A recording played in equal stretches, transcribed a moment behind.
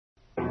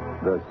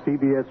The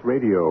CBS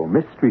Radio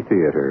Mystery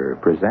Theater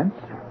presents...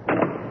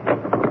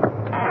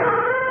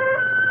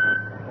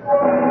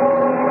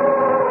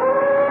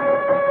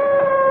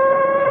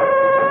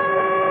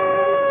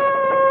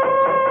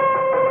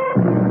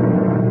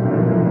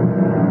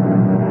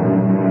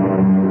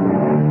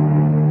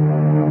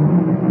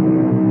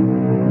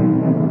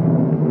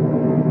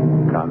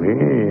 Come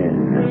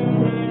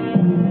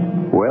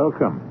in.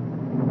 Welcome.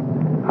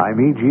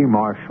 I'm E.G.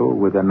 Marshall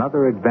with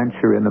another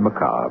adventure in the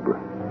macabre.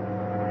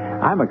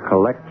 I'm a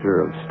collector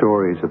of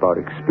stories about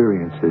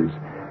experiences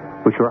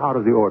which are out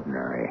of the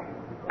ordinary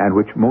and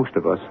which most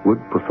of us would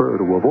prefer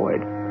to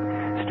avoid.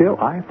 Still,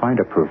 I find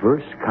a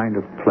perverse kind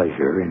of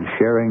pleasure in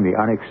sharing the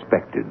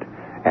unexpected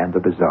and the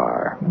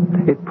bizarre.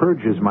 It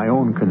purges my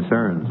own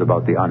concerns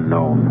about the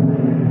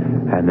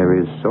unknown, and there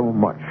is so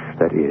much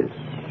that is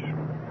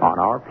on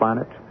our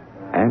planet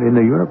and in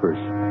the universe.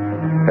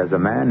 As a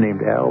man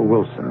named Al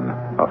Wilson,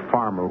 a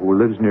farmer who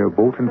lives near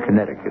Bolton,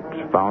 Connecticut,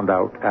 found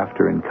out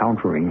after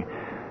encountering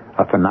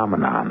a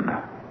phenomenon.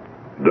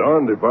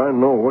 Darned if I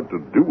know what to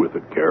do with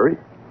it, Carrie.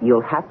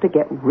 You'll have to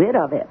get rid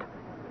of it.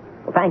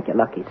 Well, thank your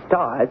lucky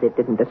stars it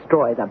didn't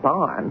destroy the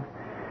barn.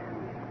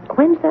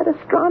 When's that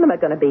astronomer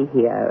going to be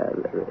here?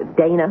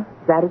 Dana?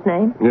 Is that his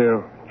name?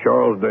 Yeah,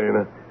 Charles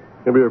Dana.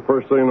 He'll be here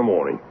first thing in the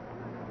morning.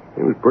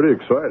 He was pretty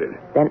excited.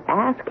 Then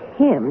ask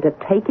him to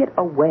take it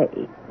away.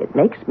 It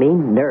makes me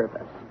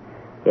nervous.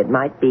 It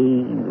might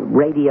be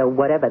radio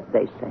whatever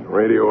they say.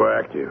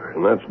 Radioactive,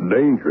 and that's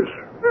dangerous.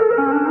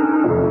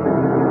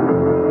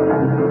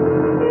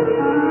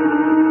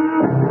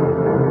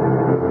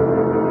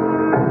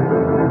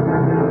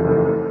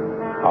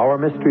 Our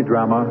mystery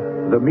drama,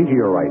 The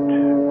Meteorite,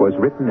 was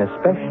written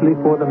especially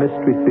for the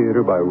Mystery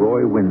Theater by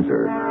Roy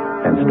Windsor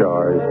and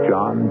stars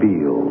John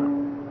Beal.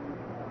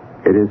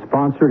 It is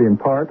sponsored in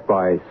part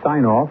by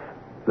Sign-Off,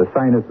 the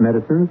Sinus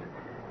Medicines,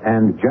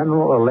 and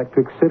General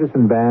Electric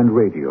Citizen Band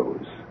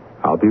radios.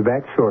 I'll be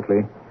back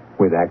shortly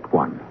with Act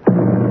One.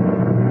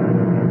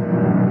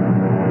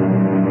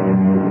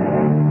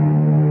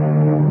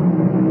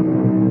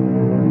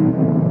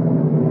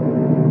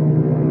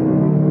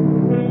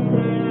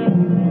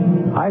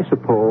 I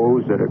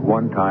suppose that at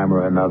one time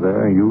or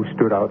another you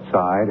stood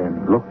outside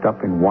and looked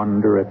up in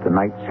wonder at the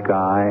night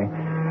sky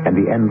and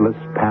the endless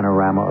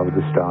panorama of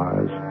the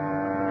stars.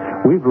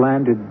 We've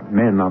landed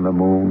men on the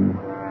moon,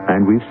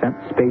 and we've sent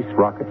space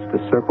rockets to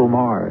circle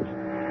Mars.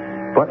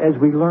 But as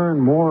we learn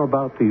more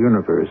about the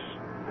universe,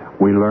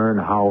 we learn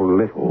how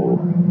little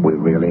we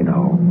really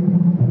know.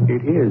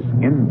 It is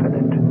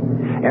infinite.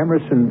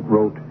 Emerson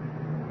wrote,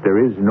 "There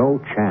is no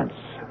chance,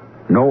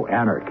 no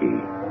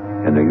anarchy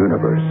in the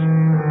universe.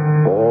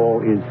 All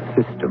is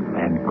system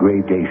and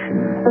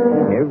gradation.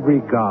 Every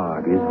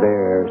god is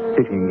there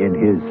sitting in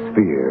his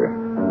sphere."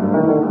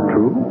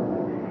 True?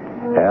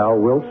 Al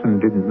Wilson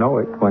didn't know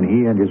it when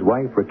he and his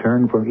wife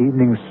returned from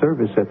evening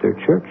service at their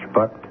church,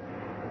 but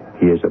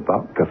he is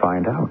about to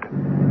find out.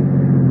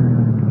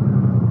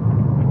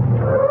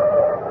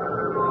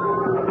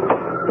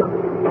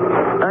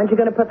 Aren't you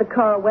going to put the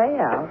car away,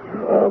 Al?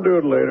 I'll do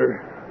it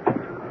later.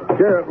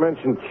 Garrett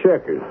mentioned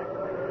checkers.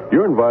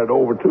 You're invited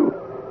over, too.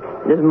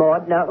 Does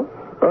Maud know?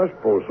 I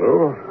suppose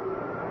so.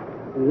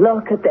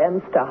 Look at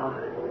them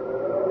stars.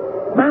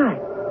 My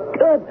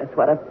goodness,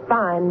 what a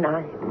fine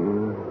night.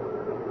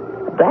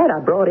 Glad I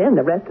brought in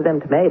the rest of them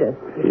tomatoes.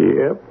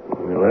 Yep.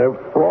 We'll have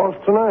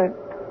frost tonight.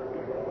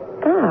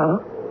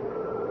 Al,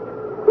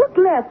 look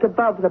left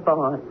above the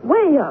barn,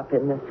 way up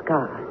in the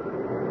sky.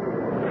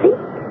 See?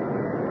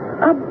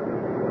 A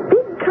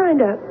big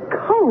kind of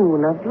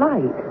cone of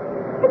light.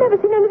 I've never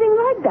seen anything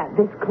like that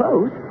this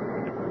close.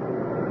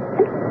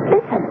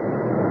 Listen.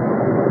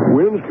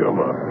 Wind's come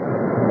up.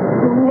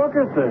 Look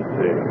at that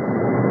thing.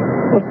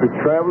 Must be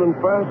traveling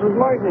fast as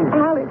lightning.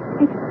 Al,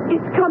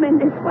 it's coming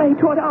this way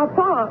toward our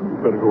farm.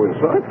 Better go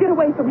inside. Let's get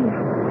away from here.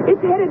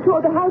 It's headed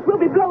toward the house. We'll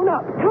be blown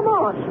up. Come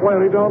on.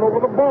 Slanting down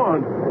over the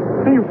barn.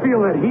 Do you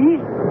feel that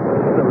heat?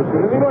 Never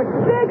seen anything like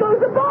this. There goes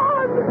the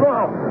barn.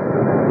 Wow.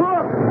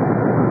 Look.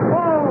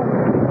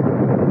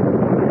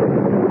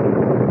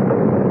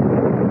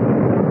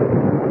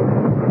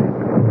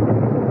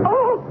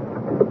 Oh.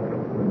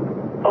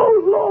 Oh,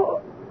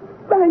 Lord.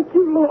 Thank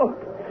you, Lord.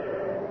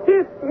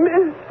 It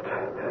missed.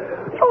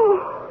 Oh.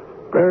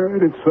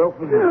 Buried itself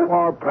in the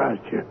far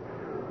pasture.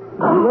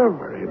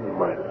 Never in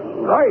my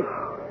life.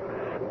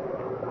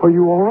 Are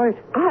you all right?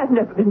 I've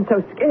never been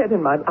so scared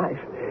in my life.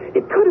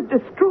 It could have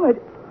destroyed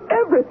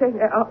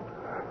everything else.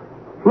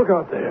 Look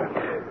out there.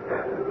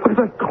 Look at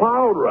that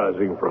cloud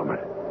rising from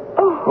it.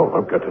 Oh,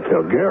 I've got to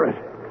tell Garrett.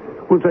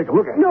 We'll take a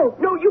look at it. No,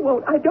 you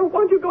won't. I don't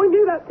want you going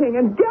near that thing,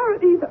 and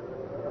Garrett either.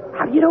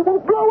 How do you know it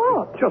won't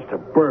blow up? Just a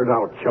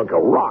burned-out chunk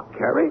of rock,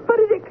 Carrie. But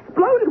it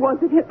exploded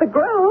once it hit the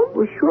ground.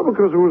 Well, sure,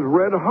 because it was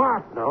red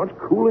hot. Now it's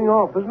cooling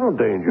off. There's no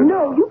danger.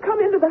 No, you come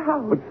into the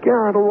house. But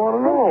Garrett will want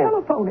to know.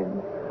 Telephone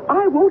him.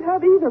 I won't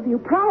have either of you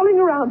prowling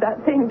around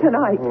that thing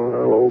tonight.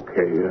 Well,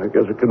 okay. I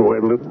guess it can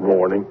wait a little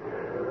morning.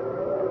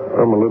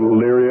 I'm a little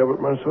leery of it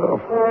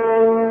myself.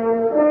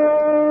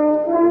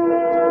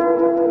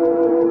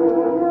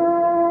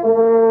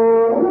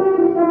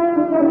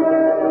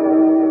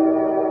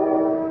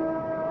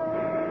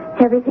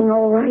 everything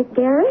all right,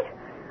 Garrett?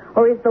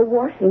 Or is the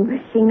washing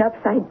machine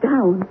upside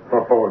down?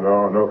 Oh,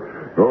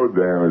 no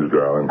damage,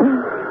 darling.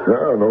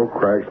 No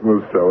cracks in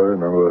the cellar.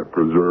 None of the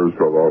preserves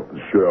fell off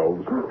the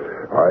shelves.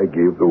 I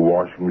gave the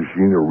washing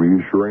machine a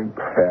reassuring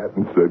pat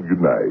and said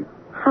goodnight.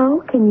 How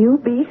can you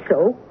be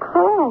so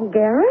calm,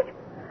 Garrett?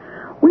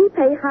 We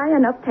pay high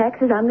enough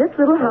taxes on this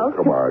little house.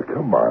 Come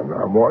on.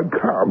 Now, Maud,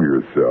 calm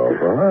yourself,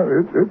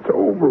 huh? It's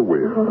over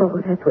with. Oh,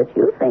 that's what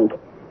you think.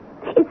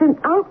 It's an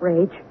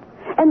outrage.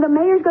 And the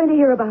mayor's going to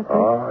hear about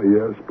this.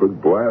 Yes,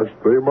 but blast,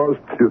 they must.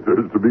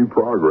 There's to be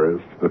progress.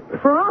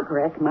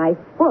 Progress, my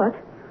foot.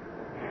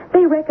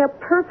 They wreck a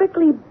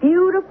perfectly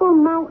beautiful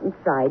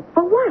mountainside.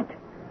 For what?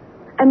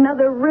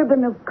 Another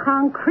ribbon of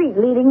concrete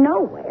leading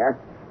nowhere.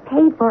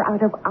 Paid for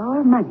out of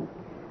our money.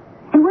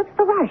 And what's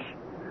the rush?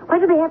 Why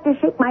do they have to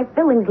shake my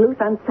fillings loose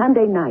on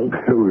Sunday night?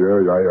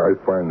 I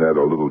find that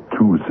a little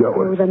too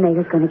zealous. Oh, the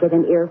mayor's going to get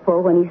an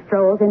earful when he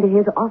strolls into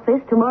his office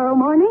tomorrow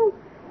morning.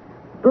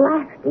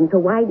 Blasting to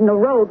widen the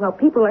road while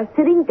people are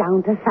sitting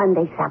down to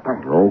Sunday supper.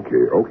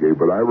 Okay,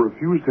 but I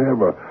refuse to have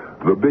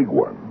the big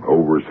one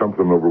over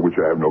something over which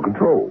I have no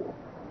control.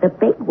 The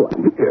big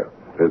one? Yeah,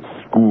 that's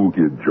school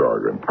kid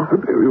jargon.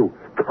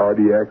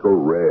 Cardiac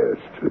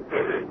arrest.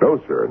 No,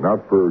 sir,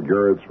 not for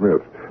Garrett Smith.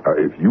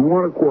 If you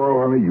want to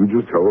quarrel, honey, you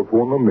just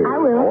telephone the mayor. I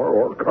will.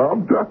 Or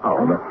calm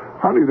down.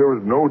 Honey, there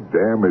was no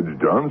damage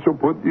done, so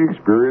put the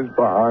experience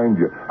behind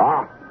you.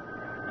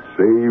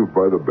 Saved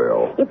by the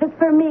bell. If it's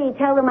for me,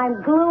 tell them I'm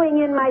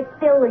gluing in my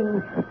fillings.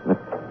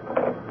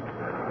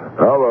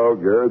 Hello,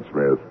 Garrett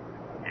Smith.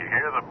 You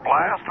hear the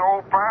blast,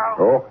 old pal?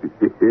 Oh,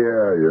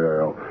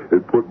 yeah.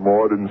 It put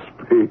Maud in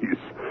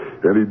space.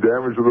 Any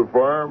damage to the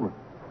farm?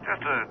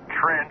 Just a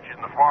trench in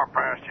the far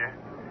pasture.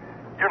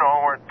 You know,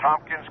 where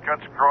Tompkins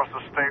cuts across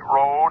the state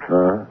road.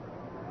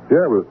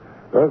 Yeah, but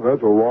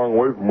that's a long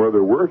way from where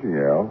they're working,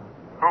 Al.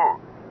 Who?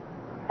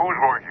 Who's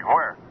working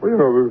where? Well,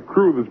 the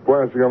crew that's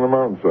blasting on the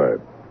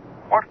mountainside.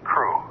 What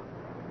crew?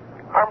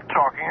 I'm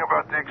talking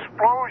about the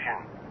explosion.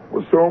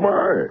 Well, so am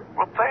I.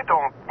 Well, they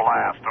don't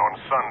blast on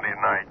Sunday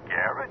night,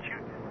 Garrett.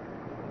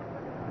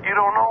 You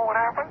don't know what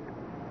happened?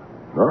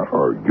 No,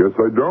 I guess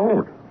I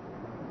don't.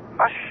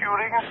 A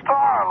shooting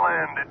star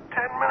landed 10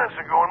 minutes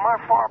ago in my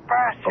far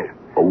pasture.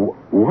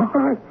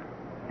 What?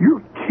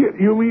 You're kidding.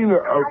 You mean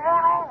Come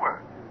on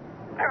over.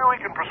 Maybe we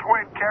can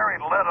persuade Carrie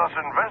to let us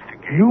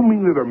investigate. You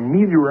mean that a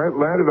meteorite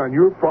landed on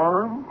your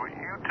farm? Well,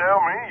 you tell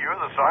me.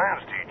 You're the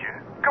science teacher.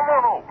 Come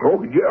on over.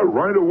 Oh, yeah,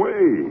 right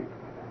away.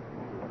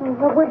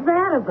 What was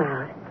that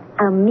about?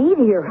 A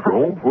meteorite?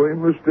 Don't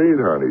blame the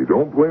state, honey.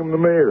 Don't blame the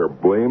mayor.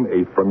 Blame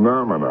a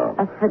phenomenon.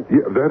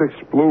 Yeah, that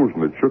explosion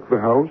that shook the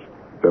house,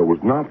 that was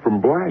not from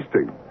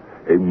blasting.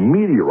 A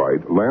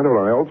meteorite landed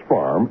on Al's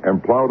farm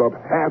and plowed up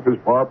half his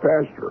far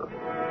pasture.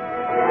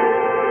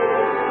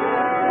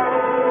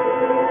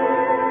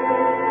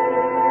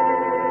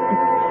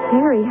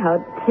 Carrie, how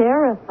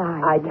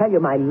terrifying. I tell you,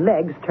 my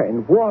legs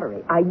turned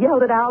watery. I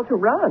yelled at Al to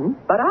run,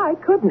 but I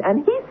couldn't,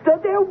 and he stood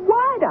there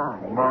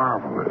wide-eyed.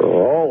 Marvelous.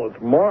 All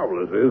that's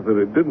marvelous is that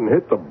it didn't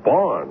hit the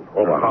barn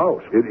or the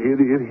house. It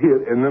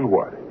hit, and then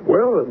what?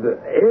 Well, the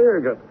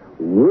air got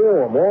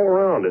warm all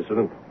around us,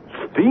 and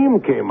steam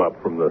came up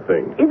from the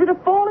thing. Is it a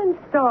falling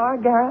star,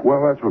 Garrett?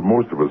 Well, that's what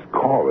most of us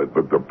call it,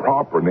 but the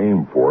proper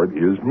name for it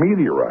is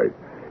meteorite.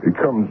 It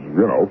comes,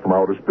 from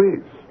outer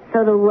space.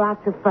 So do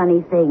lots of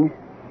funny things.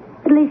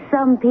 At least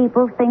some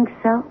people think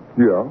so.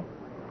 Yeah,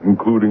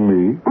 including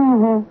me.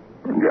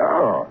 Mm-hmm.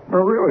 Yeah, no,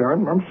 really,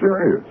 I'm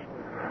serious.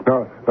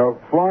 Now,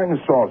 flying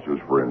saucers,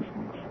 for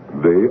instance,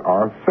 they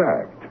are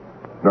fact.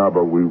 No,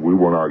 but we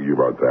won't argue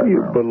about that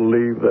You now.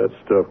 believe that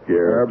stuff,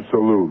 Garrett?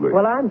 Absolutely.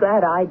 Well, I'm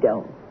glad I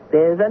don't.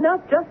 There's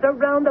enough just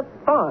around the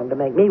farm to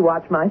make me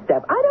watch my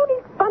step. I don't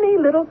eat funny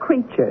little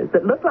creatures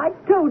that look like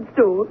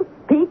toadstools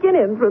peeking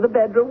in through the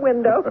bedroom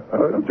window.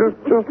 Just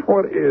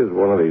what is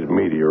one of these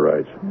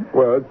meteorites?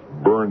 Well, it's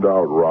burned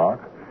out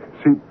rock.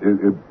 See,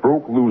 it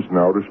broke loose in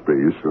outer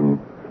space and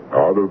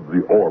out of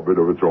the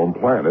orbit of its own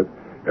planet,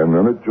 and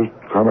then it just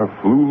kind of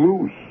flew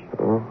loose.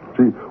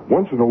 See,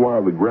 once in a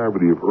while, the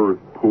gravity of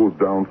Earth pulls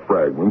down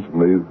fragments,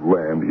 and they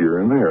land here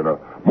and there. Now,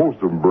 most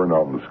of them burn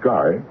out in the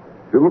sky.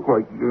 They look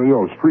like,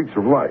 streaks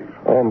of light.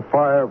 On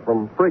fire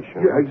from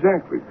friction. Yeah,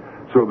 exactly.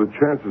 So the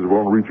chances of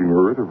one reaching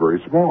Earth are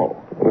very small.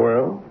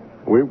 Well,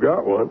 we've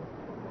got one.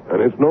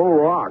 And it's no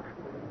rock.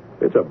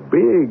 It's a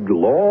big,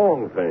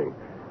 long thing.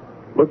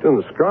 Looked in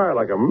the sky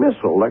like a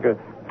missile, like a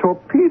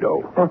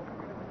torpedo.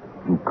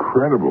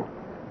 Incredible.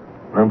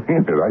 I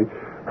mean it.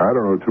 I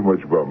don't know too much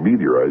about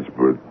meteorites,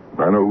 but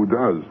I know who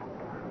does.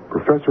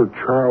 Professor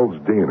Charles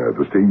Dana at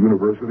the State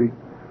University.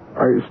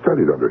 I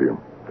studied under him.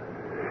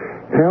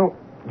 Hal,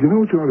 you know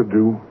what you ought to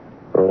do?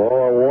 Well,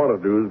 all I want to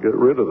do is get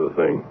rid of the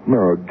thing.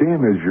 No,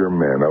 Dana's your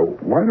man. Now,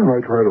 why don't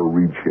I try to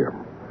reach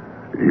him?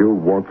 He'll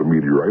want the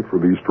meteorite for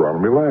the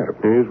astronomy lab.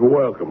 He's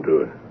welcome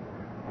to it.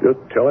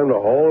 Just tell him to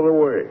haul it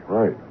away.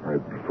 Right.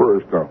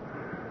 First, now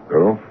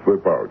don't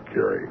flip out,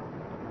 Carrie.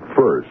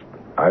 First,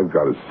 I've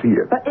got to see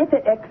it. But if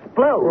it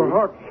explodes... Well,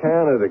 how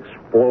can it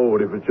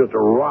explode if it's just a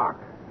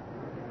rock?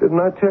 Didn't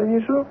I tell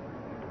you so?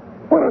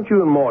 Why don't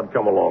you and Maud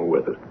come along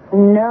with us?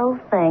 No,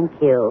 thank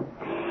you.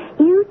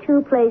 You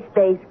two play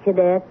space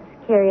cadets.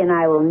 Carrie and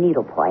I will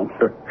needlepoint.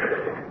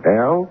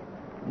 Al,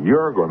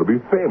 you're going to be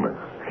famous.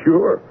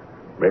 Sure.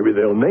 Maybe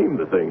they'll name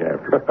the thing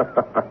after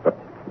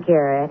you.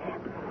 Garrett,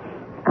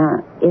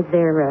 is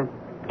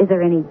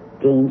there any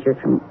danger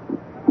from,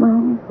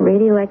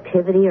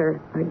 radioactivity or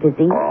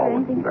disease or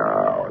anything?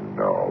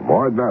 No.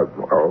 Maud, not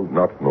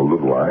from the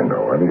little I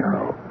know,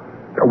 anyhow.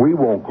 We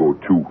won't go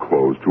too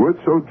close to it,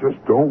 so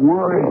just don't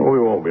worry. Oh, we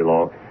won't be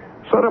long.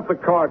 Set up the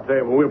card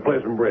table. We'll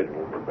play some bridge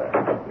when we're back.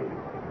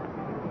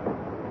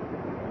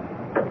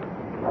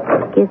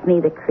 Gives me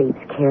the creeps,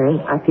 Carrie.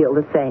 I feel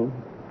the same.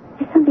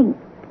 There's something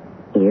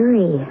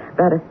eerie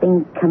about a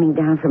thing coming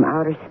down from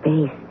outer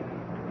space.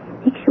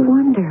 Makes you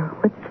wonder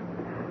what's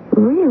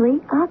really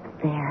up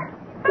there.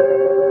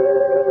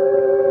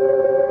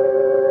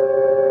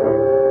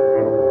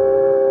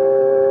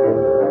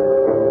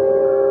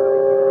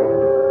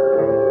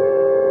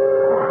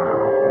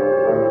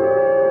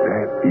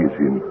 Is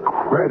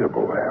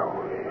incredible, Al.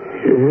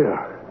 Yeah.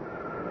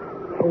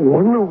 I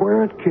wonder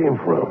where it came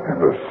from. And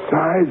the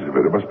size of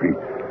it must be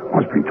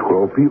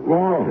 12 feet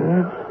long.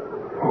 Yeah.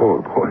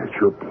 Oh, boy, it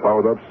sure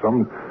plowed up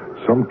some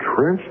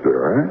trench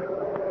there, eh?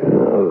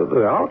 Yeah,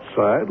 the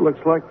outside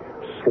looks like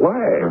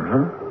slag.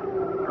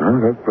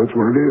 That's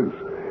what it is.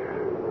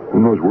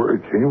 Who knows where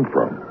it came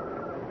from?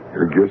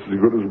 Your guess is as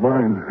good as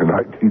mine, and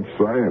I teach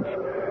science.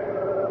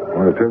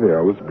 Well, I tell you,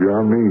 Al, it's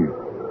beyond me.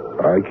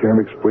 I can't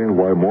explain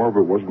why more of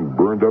it wasn't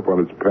burned up on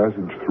its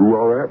passage through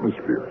our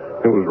atmosphere.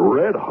 It was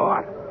red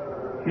hot.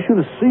 You should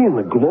have seen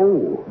the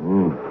glow.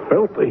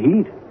 Felt the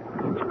heat.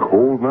 It's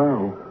cold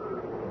now.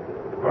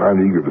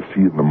 I'm eager to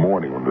see it in the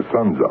morning when the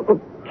sun's up.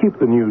 Well, keep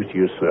the news to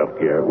yourself,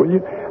 Garrett, will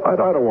you? I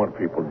don't want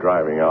people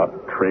driving out,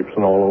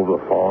 traipsing all over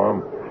the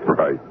farm.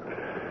 Right.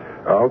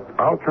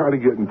 I'll try to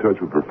get in touch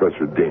with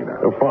Professor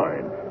Dana. Oh,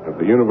 fine. If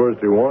the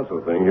university wants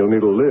the thing, he'll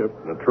need a lift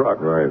and a truck.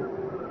 Right.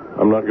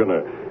 I'm not going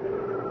to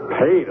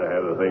pay to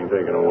have the thing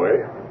taken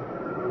away.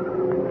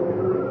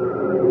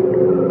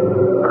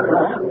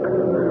 Clock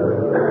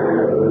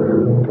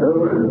to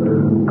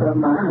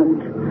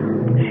command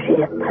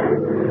ship.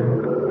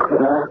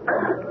 Clock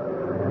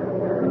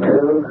to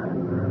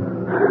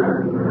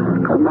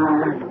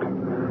command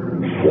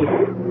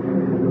ship.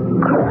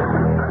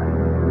 Clock.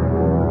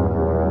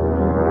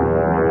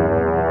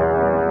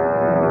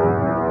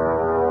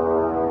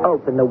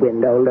 Open the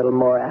window a little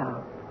more,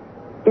 Al.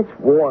 It's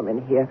warm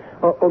in here.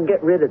 Or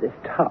get rid of this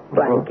top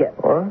blanket.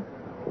 What?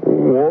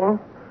 Warm?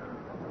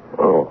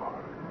 Oh.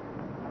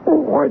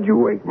 Well, why'd you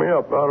wake me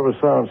up out of a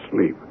sound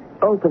sleep?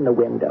 Open the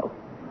window.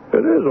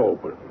 It is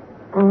open.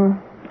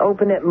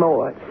 Open it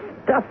more. It's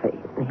stuffy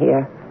in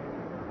here.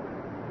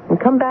 And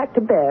come back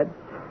to bed.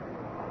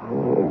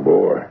 Oh,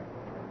 boy.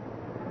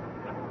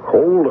 It's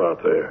cold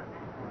out there.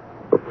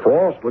 The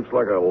frost looks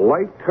like a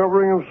light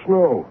covering of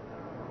snow.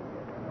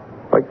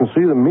 I can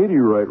see the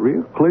meteorite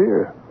real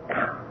clear.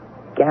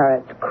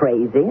 Garrett's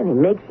crazy, and he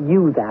makes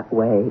you that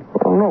way.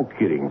 Oh, no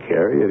kidding,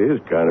 Carrie. It is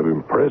kind of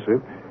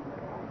impressive.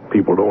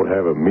 People don't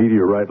have a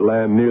meteorite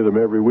land near them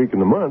every week in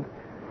the month.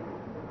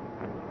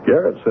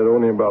 Garrett said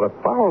only about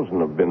 1,000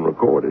 have been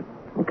recorded.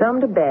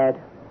 Come to bed.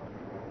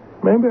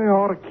 Maybe I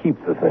ought to keep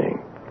the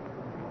thing.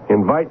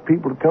 Invite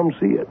people to come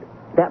see it.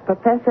 That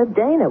Professor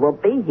Dana will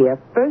be here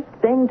first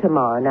thing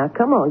tomorrow. Now,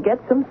 come on, get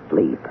some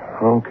sleep.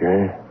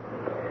 Okay.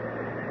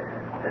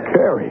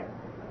 Carrie.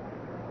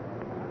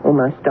 Oh,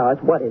 my stars,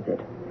 what is it?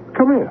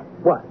 Come here.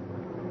 What?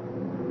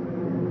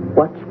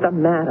 What's the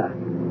matter?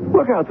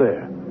 Look out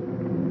there.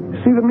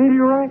 See the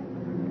meteorite?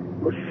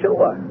 Well,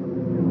 sure.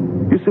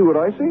 You see what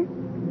I see?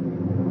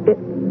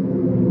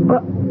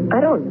 I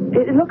don't.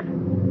 It looks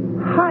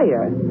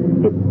higher.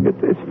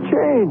 It's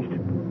changed.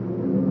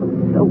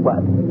 So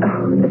what?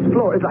 Oh, this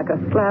floor is like a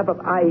slab of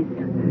ice.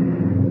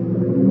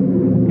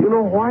 You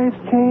know why it's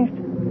changed?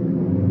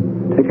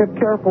 Take a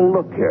careful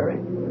look,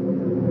 Carrie.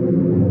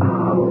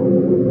 Oh,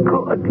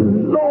 good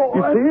Lord.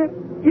 You see it?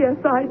 Yes,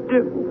 I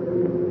do.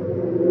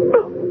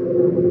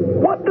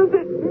 What does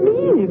it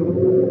mean?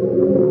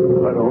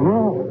 I don't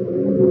know.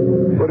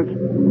 But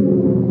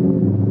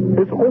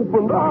it's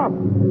opened up.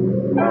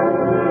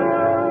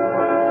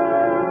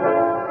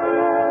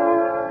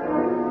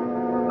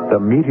 The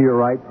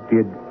meteorite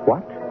did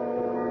what?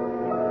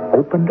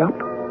 Opened up?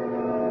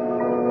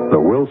 The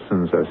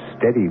Wilsons are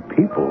steady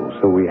people,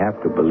 so we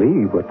have to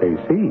believe what they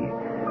see.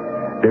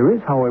 There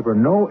is, however,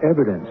 no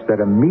evidence that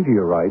a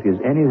meteorite is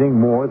anything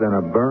more than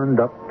a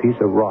burned-up piece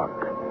of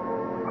rock.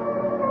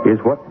 Is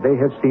what they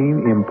have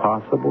seen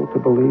impossible to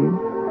believe?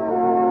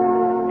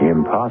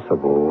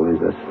 Impossible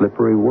is a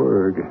slippery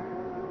word,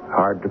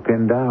 hard to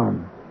pin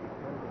down.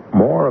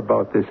 More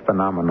about this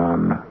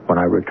phenomenon when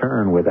I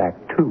return with Act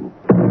 2.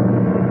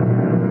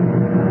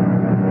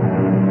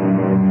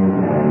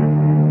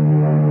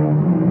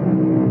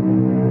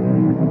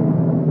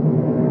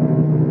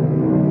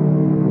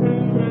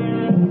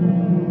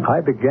 I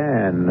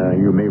began,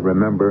 you may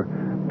remember,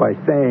 by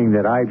saying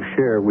that I'd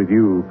share with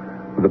you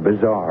the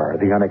bizarre,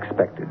 the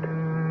unexpected.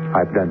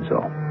 I've done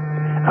so.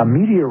 A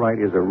meteorite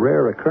is a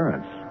rare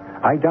occurrence.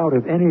 I doubt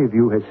if any of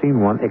you has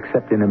seen one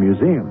except in a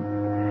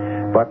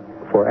museum. But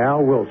for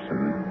Al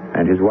Wilson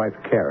and his wife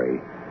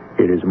Carrie,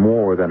 it is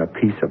more than a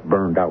piece of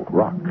burned-out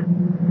rock.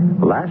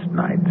 Last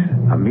night,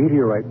 a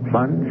meteorite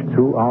plunged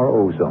through our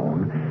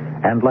ozone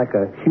and, like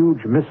a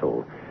huge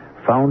missile,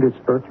 found its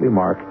earthly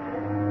mark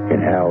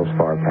in Al's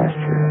far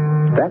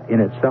pasture. That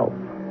in itself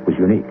was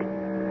unique.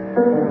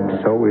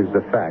 So is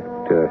the fact,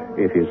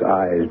 if his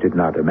eyes did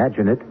not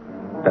imagine it,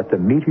 that the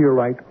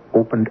meteorite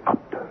opened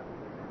up.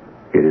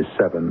 It is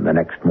 7 the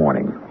next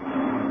morning.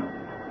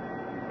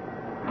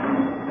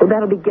 Well,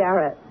 that'll be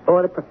Garrett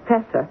or the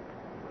professor.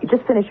 You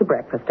just finish your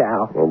breakfast,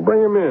 Al. Well,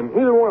 bring him in.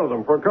 Either one of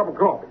them for a cup of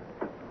coffee.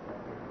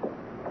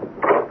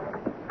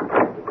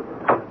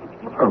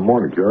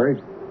 Morning,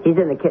 Carrie. He's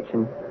in the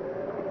kitchen.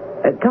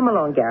 Come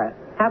along, Garrett.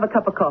 Have a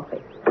cup of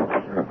coffee.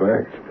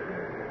 Thanks.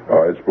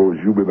 I suppose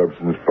you've been up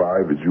since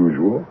 5 as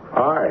usual.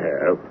 I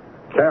have.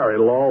 Carrie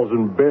lolls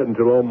in bed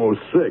until almost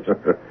 6.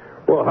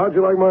 Well, how'd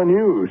you like my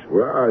news?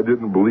 Well, I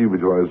didn't believe it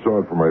till I saw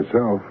it for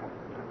myself.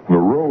 From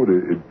the road,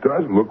 it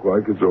does look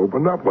like it's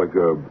opened up like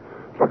a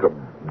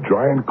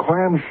giant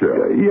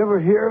clamshell. You ever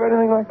hear of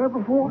anything like that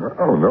before?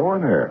 No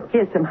one has.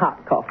 Here's some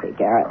hot coffee,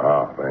 Garrett.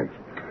 Ah, thanks.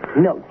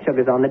 No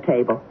sugar's on the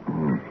table.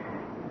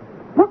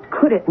 What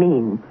could it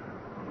mean?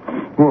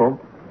 Well,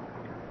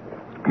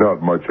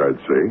 not much, I'd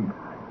say.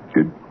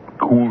 It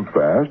cooled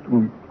fast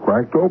and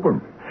cracked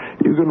open.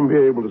 You going to be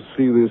able to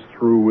see this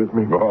through with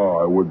me? Oh,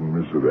 I wouldn't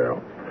miss it,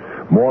 Al.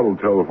 Maud will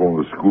telephone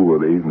to school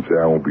at 8 and say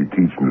I won't be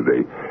teaching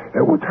today.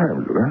 What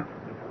time is it, huh?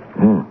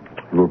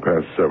 A little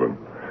past 7.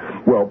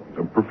 Well,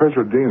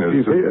 Professor Dana...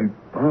 He's here.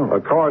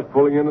 A car's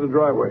pulling into the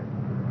driveway.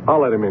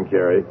 I'll let him in,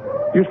 Carrie.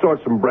 You start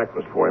some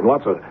breakfast for him.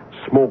 Lots of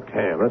smoked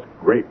ham. That's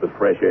great with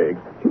fresh eggs.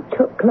 You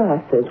took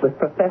classes with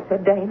Professor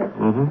Dana?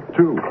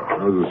 2.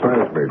 I was a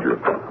science major.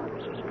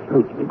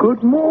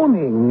 Good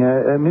morning,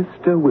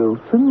 Mr.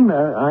 Wilson.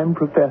 I'm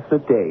Professor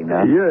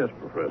Dana. Yes,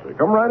 Professor.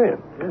 Come right in.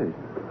 Yes,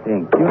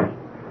 thank you.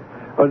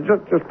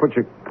 Just put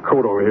your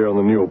coat over here on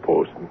the newel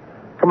post.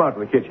 Come out to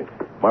the kitchen.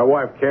 My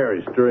wife,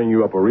 Carrie's stirring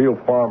you up a real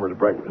farmer's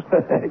breakfast.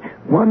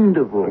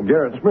 Wonderful.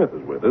 Garrett Smith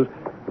is with us.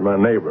 My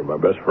neighbor, my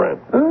best friend.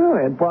 Oh,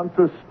 and once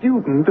a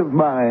student of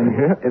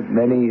mine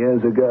many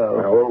years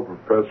ago. Hello,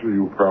 Professor.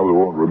 You probably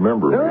won't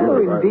remember me.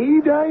 Oh,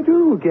 indeed I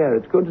do,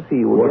 Garrett. Good to see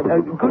you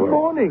again. Good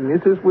morning,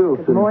 Mrs.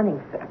 Wilson. Good morning,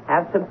 sir.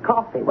 Have some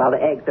coffee while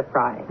the eggs are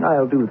frying.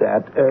 I'll do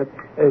that.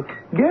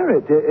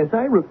 Garrett, as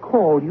I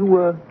recall, you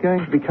were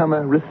going to become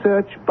a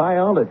research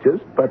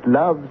biologist, but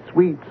love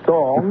sweet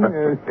song.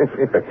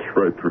 That's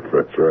right,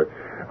 Professor.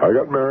 I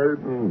got married,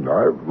 and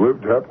I've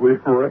lived happily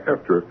ever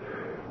after.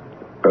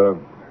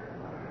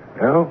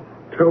 Al,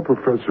 tell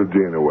Professor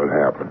Dana what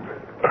happened.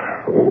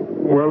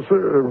 Well,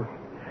 sir,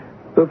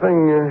 the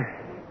thing,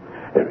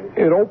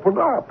 it opened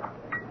up.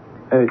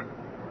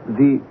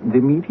 The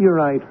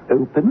meteorite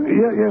opened?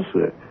 Yes,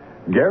 sir.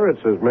 Garrett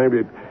says maybe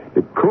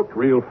it cooked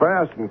real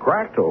fast and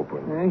cracked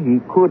open. He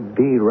could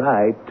be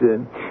right.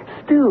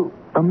 Still,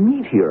 a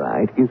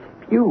meteorite is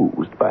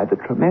fused by the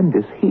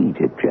tremendous heat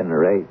it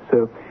generates.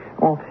 So,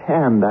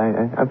 offhand,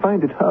 I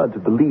find it hard to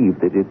believe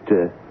that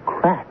it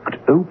cracked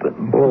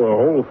open. Well, the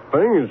whole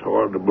thing is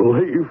hard to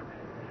believe.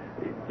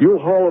 You'll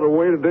haul it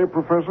away today,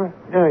 Professor?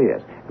 Oh,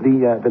 yes.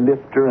 The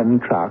lifter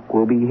and truck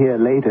will be here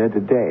later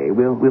today.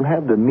 We'll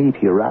have the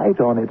meteorite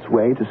on its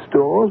way to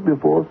stores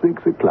before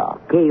 6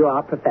 o'clock. Here you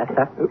are,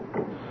 Professor.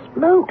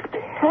 Smoked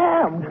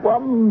ham.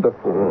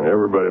 Wonderful.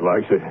 Everybody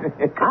likes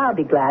it. I'll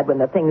be glad when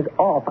the thing's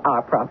off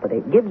our property.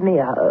 It gives me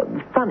a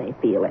funny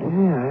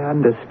feeling. Yeah, I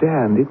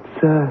understand.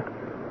 It's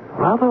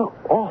rather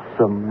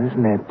awesome,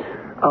 isn't it?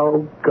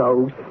 Oh,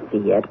 go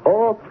see it.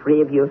 All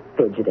 3 of you are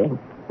fidgeting.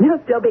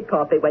 There'll still be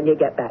coffee when you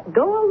get back.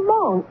 Go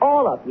along,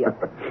 all of you.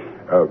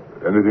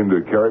 Anything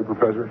to carry,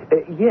 Professor?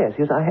 Yes.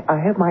 I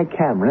have my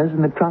cameras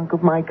in the trunk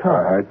of my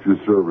car. At your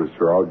service,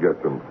 sir. I'll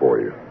get them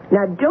for you.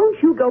 Now,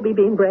 don't you go be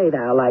being brave,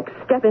 Al, like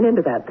stepping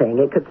into that thing.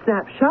 It could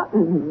snap shut,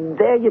 and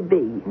there you'd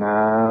be.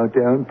 Now,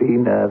 don't be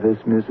nervous,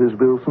 Mrs.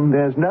 Wilson.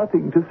 There's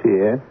nothing to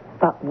fear.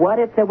 But what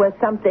if there was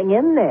something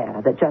in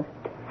there that just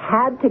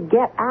had to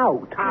get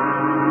out?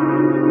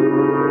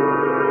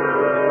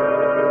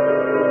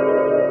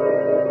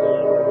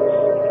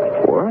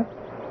 What?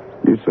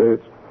 You say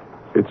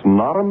it's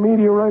not a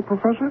meteorite,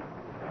 Professor?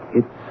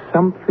 It's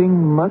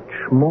something much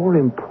more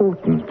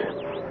important.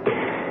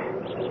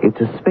 It's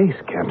a space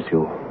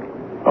capsule.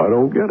 I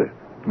don't get it.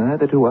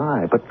 Neither do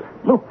I. But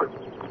look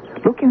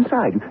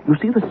inside. You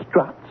see the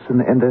struts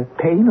and the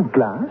pane of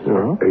glass?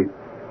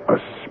 A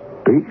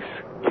space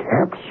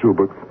capsule,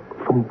 but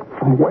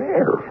from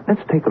where?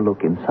 Let's take a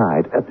look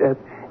inside.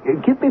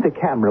 Give me the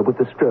camera with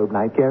the strobe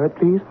light, Garrett,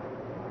 please.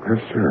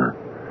 Yes, sir.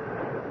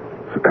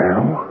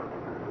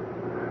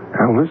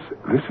 Al,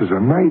 this is a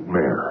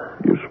nightmare.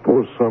 You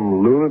suppose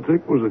some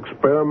lunatic was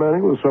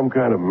experimenting with some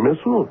kind of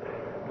missile?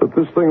 That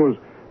this thing was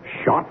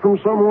shot from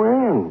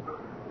somewhere and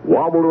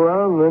wobbled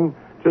around and then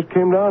just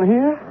came down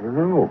here? I don't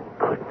know.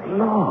 Good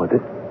Lord.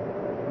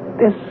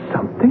 There's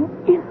something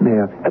in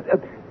there.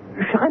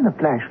 Shine the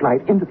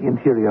flashlight into the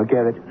interior,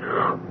 Garrett.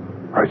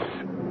 I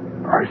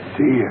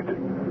see it.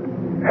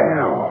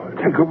 Al,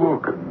 take a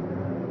look.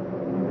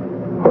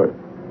 What?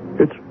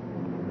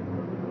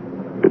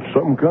 It's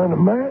some kind of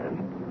man.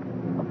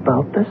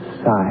 About the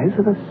size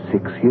of a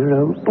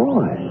 6-year-old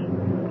boy.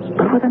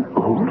 But with an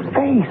old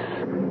face.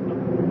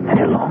 And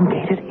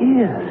elongated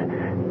ears.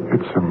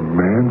 It's a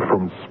man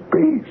from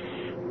space.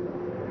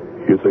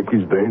 You think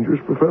he's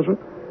dangerous, Professor?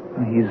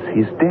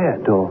 He's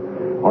dead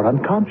or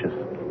unconscious.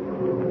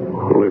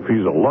 Well, if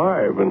he's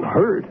alive and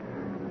hurt,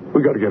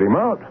 we got to get him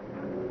out.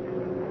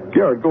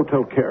 Garrett, go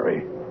tell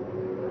Carrie.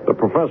 The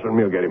professor and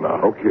me'll get him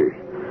out. Okay,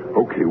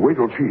 wait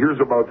till she hears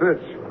about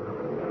this.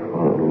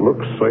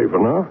 Looks safe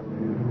enough.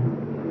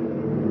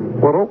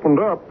 What opened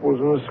up was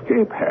an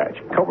escape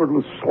hatch covered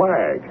with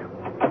slag.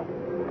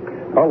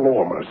 I'll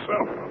lower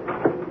myself.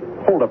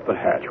 Hold up the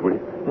hatch, will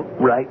you?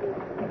 Right.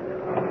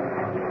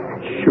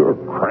 It's sure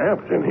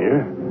cramped in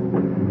here.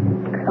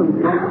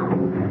 Come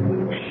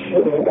on,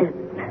 shit.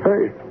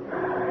 Hey,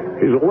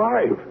 he's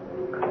alive.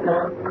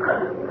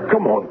 Look.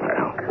 Come on,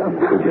 pal.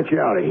 We'll get you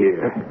out of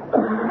here.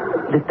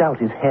 Lift out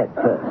his head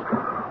first.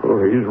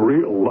 Oh, he's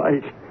real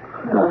light.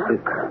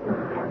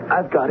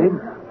 I've got him.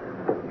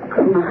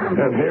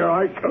 And here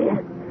I come.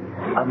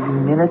 A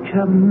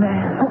miniature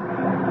man.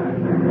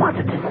 What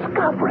a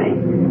discovery.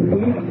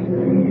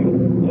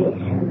 This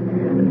is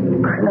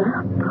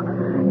crap.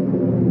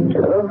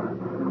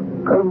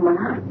 Come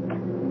on.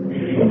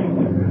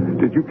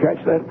 Did you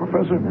catch that,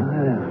 Professor?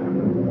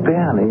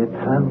 Barely. It's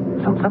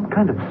some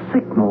kind of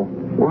signal.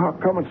 Well, how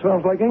come it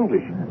sounds like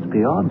English? It's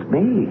beyond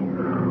me.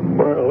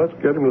 Well, let's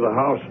get him to the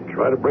house and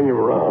try to bring him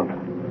around.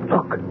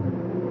 Look.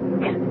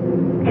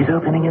 He's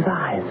opening his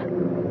eyes.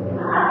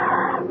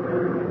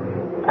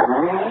 I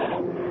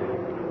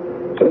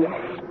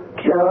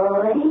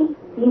destroy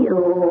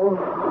you.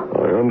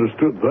 I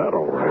understood that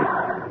all right.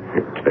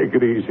 Take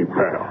it easy,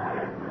 pal.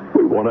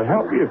 We want to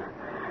help you.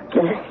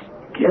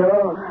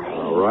 Destroy.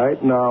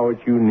 Right now,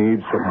 what you need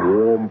is some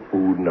warm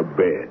food and a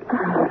bed.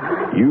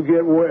 You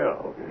get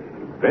well.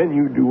 Then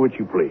you do what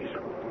you please.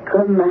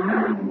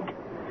 Command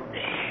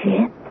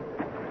ship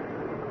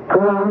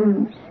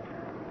comes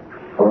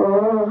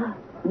for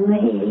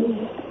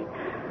me.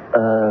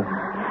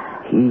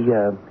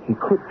 He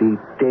could be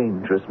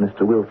dangerous,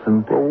 Mr.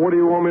 Wilson. Well, what do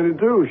you want me to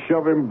do?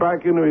 Shove him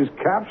back into his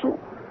capsule?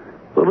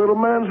 The little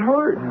man's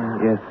hurt.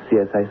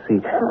 Yes, I see.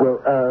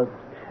 Well,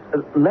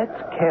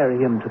 let's carry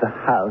him to the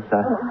house.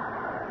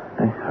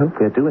 I hope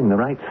we're doing the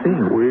right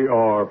thing. We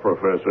are,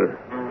 Professor.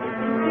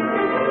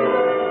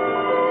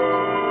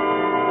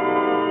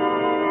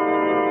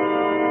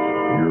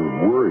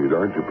 You're worried,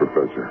 aren't you,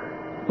 Professor?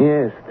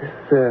 Yes,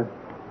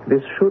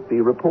 this should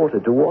be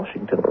reported to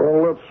Washington.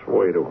 Oh, let's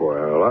wait a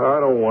while. I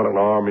don't want an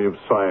army of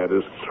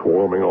scientists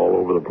swarming all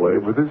over the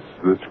place. But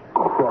this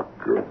Kruk,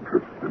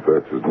 if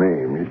that's his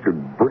name, he could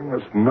bring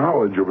us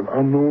knowledge of an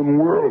unknown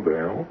world,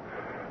 Al.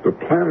 The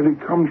planet he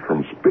comes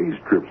from, space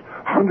trips,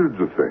 hundreds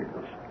of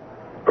things.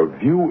 A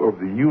view of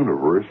the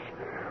universe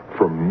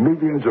from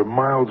millions of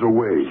miles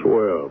away.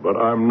 Swell, but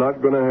I'm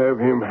not going to have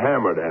him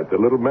hammered at. The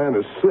little man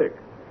is sick.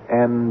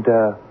 And,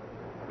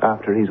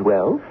 after he's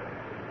well?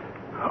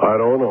 I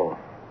don't know.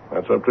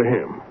 That's up to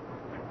him.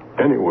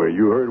 Anyway,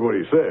 you heard what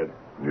he said.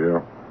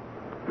 Yeah.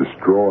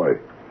 Destroy.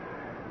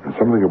 And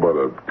something about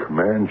a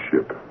command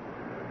ship.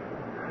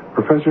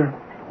 Professor,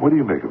 what do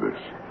you make of this?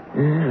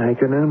 I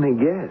can only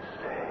guess.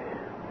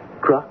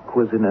 Kruk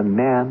was in a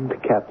manned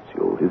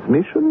capsule. His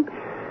mission?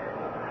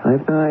 I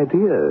have no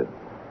idea.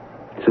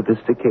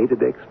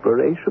 Sophisticated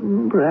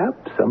exploration,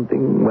 perhaps.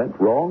 Something went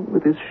wrong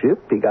with his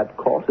ship. He got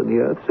caught in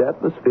the Earth's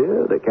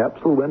atmosphere. The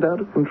capsule went out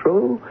of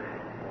control.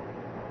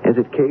 As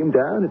it came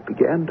down, it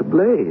began to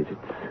blaze.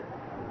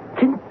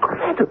 It's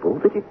incredible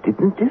that it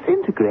didn't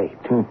disintegrate.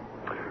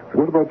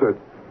 What about that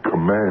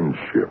command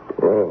ship?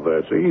 Oh,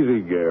 that's easy,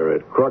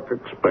 Garrett. Kruk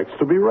expects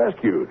to be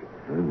rescued.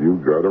 And you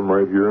got him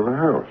right here in the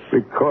house.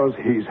 Because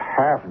he's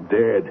half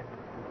dead.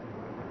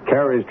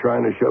 Carrie's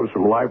trying to shove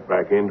some life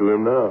back into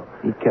him now.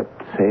 He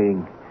kept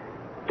saying,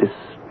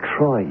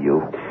 destroy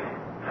you.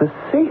 For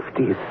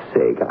safety's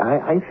sake,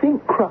 I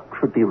think Kruk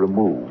should be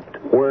removed.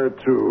 Where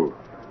to?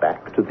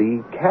 Back to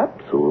the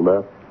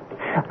capsule.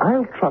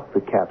 I'll truck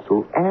the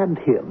capsule and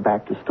him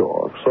back to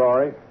stores.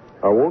 Sorry,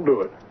 I won't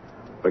do it.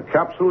 The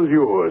capsule is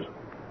yours.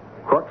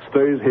 Kruk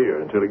stays here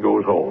until he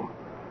goes home.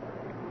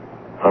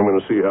 I'm going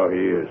to see how he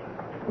is.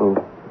 Well,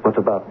 what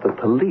about the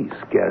police,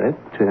 Garrett?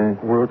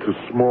 Well, it's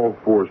a small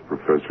force,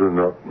 Professor.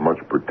 Not much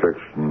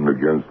protection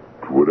against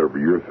whatever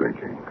you're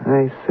thinking.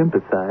 I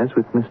sympathize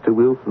with Mr.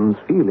 Wilson's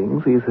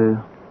feelings. He's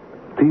a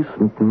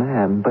decent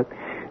man, but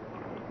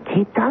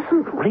he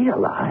doesn't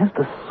realize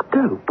the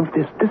scope of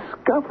this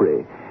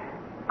discovery.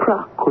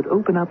 Kruk could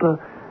open up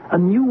a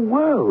new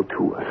world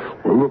to us.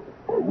 Well, look,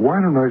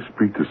 why don't I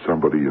speak to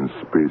somebody in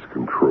space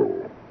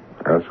control?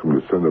 Ask them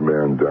to send a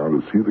man down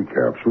to see the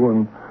capsule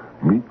and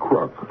meet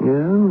Kruk.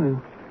 Yeah,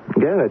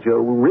 Garrett,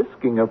 you're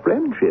risking a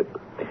friendship.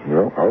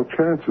 Well, I'll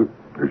chance it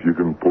if you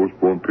can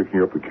postpone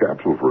picking up the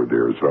capsule for a day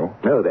or so.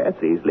 Oh,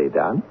 that's easily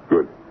done.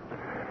 Good.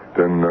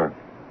 Then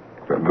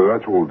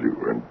That's what we'll do.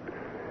 And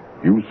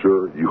you,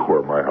 sir, you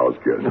are my house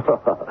guest.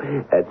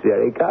 That's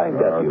very kind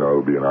of you. No,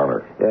 it'll be an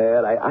honor.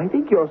 Well, I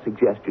think your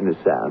suggestion is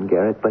sound,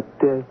 Garrett, but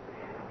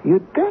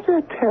you'd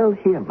better tell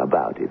him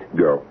about it.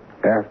 Yeah,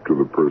 after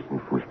the person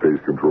from Space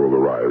Control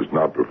arrives,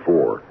 not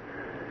before.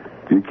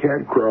 You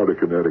can't crowd a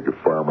Connecticut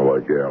farmer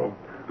like Al.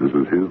 This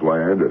is his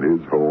land and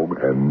his home,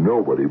 and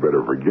nobody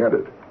better forget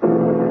it.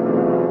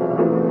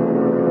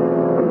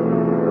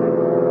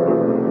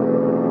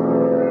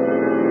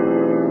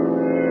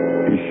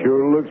 He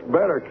sure looks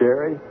better,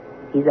 Carrie.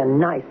 He's a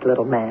nice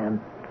little man.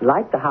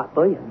 Like the hot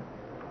bouillon.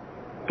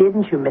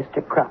 Didn't you,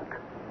 Mr. Kruk?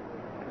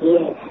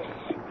 Yes,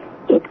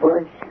 it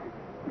was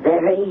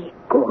very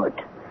good.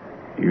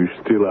 You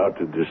still out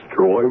to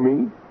destroy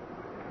me?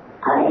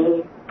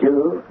 I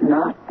do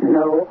not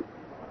know.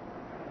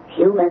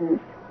 Humans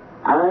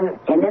are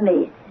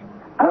enemies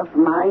of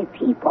my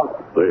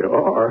people. They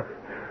are.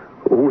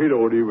 We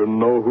don't even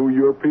know who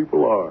your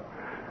people are.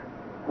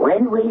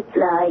 When we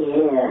fly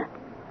here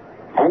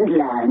and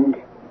land,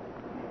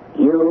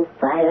 you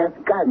fire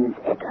guns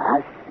at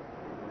us.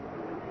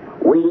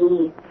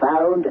 We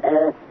found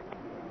Earth,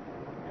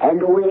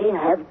 and we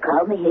have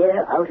come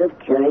here out of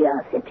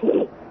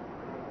curiosity.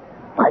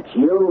 But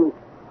you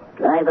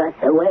drive us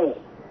away.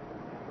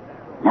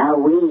 Now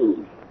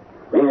we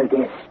will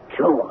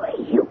destroy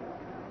you.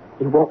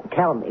 He won't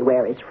tell me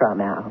where he's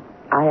from, Al.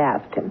 I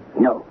asked him.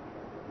 No,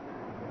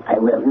 I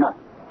will not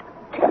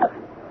tell.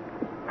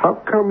 How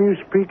come you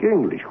speak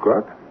English,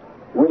 Kruk?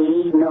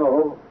 We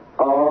know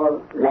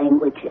all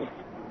languages.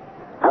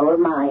 Our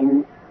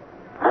minds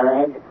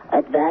are as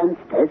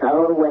advanced as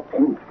our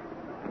weapons.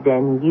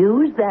 Then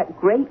use that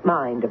great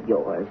mind of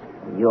yours.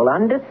 You'll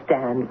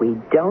understand we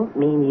don't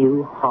mean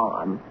you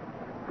harm.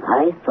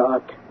 I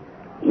thought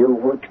you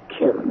would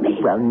kill me.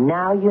 Well,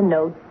 now you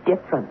know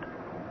different.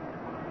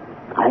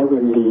 I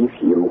will leave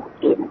you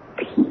in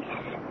peace.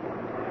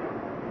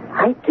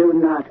 I do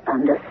not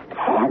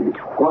understand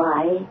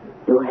why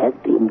you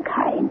have been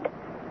kind.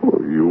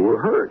 Well, you were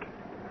hurt.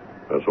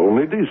 That's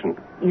only decent.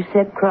 You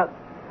said, Kruk,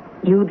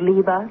 you'd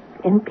leave us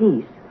in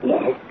peace.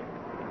 Yes.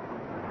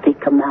 The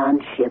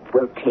command ship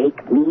will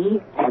take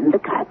me and the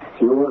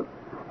capsule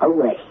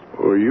away.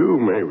 Well, you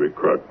maybe,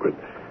 Kruk, but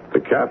the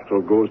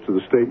capsule goes to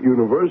the state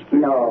university.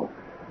 No.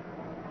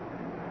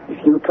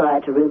 If you try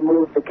to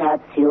remove the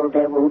capsule,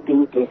 there will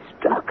be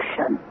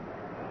destruction.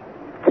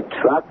 The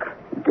truck,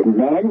 the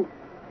men,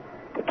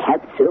 the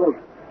capsule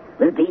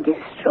will be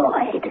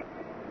destroyed,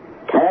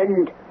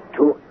 turned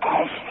to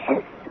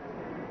ashes.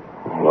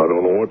 Well, I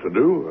don't know what to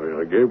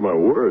do. I gave my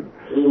word.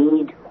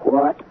 Heed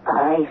what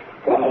I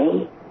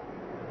say.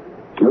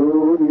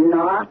 Do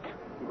not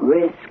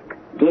risk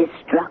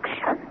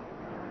destruction.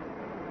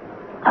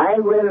 I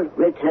will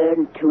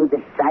return to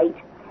the site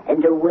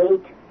and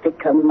await the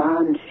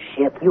command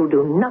ship. You'll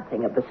do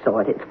nothing of the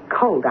sort. It's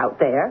cold out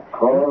there.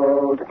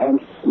 Cold and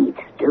heat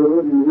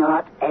do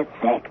not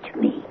affect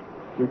me.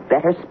 You'd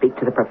better speak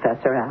to the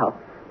professor, Al.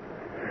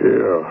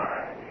 Yeah.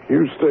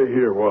 You stay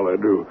here while I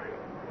do.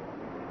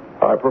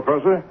 Hi,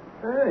 Professor.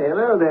 Hey,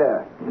 hello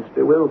there,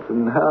 Mr.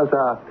 Wilson. How's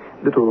our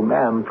little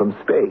man from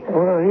space?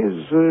 Well,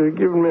 he's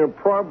giving me a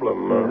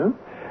problem.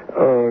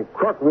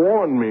 Kruk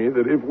warned me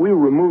that if we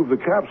remove the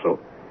capsule,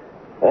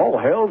 all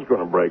hell's going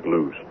to break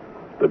loose.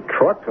 The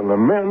truck and the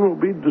men will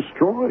be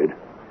destroyed.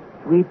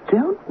 We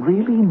don't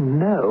really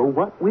know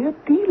what we're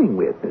dealing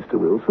with, Mr.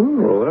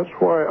 Wilson. Well, that's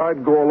why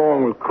I'd go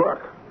along with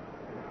Kruk.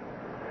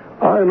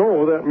 I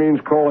know that means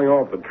calling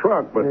off the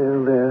truck, but...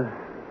 Well,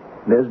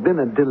 there's been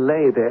a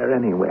delay there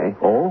anyway.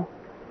 Oh?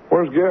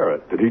 Where's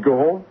Garrett? Did he go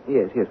home?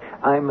 Yes.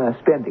 I'm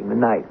spending the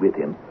night with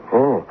him.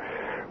 Oh.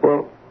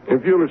 Well,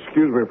 if you'll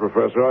excuse me,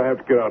 Professor, I have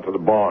to get out to the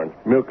barn.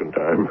 Milking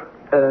time.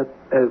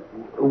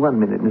 1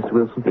 minute, Mr.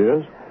 Wilson.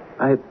 Yes?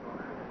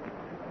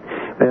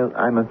 Well,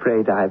 I'm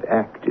afraid I've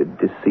acted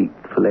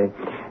deceitfully.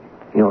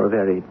 You're a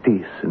very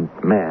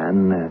decent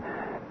man.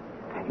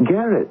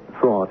 Garrett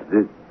thought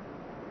that...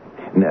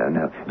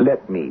 No.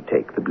 Let me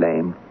take the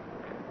blame.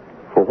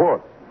 For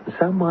what?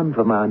 Someone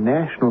from our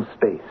National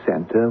Space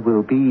Center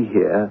will be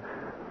here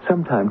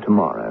sometime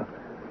tomorrow.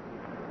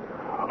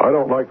 I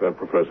don't like that,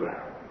 Professor.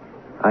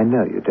 I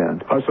know you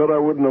don't. I said I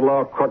wouldn't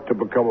allow Kruk to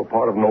become a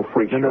part of no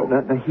freak show.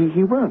 No,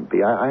 he won't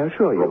be, I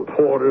assure you.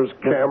 Reporters,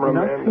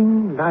 cameramen.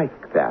 Nothing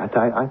like that.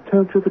 I've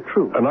told you the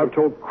truth. And I've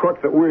told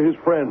Kruk that we're his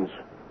friends,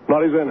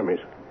 not his enemies.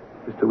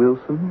 Mr.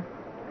 Wilson,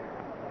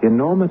 the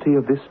enormity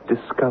of this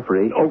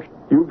discovery... Okay,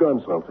 you've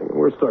done something, and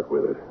we're stuck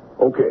with it.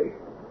 Okay.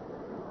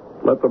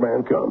 Let the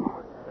man come.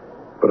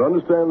 But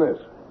understand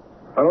this.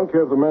 I don't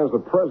care if the man's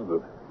the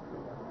president.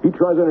 He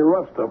tries any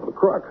rough stuff with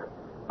Kruk,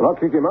 and I'll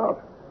kick him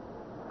out.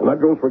 And that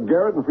goes for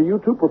Garrett and for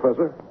you, too,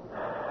 Professor.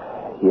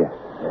 Yes.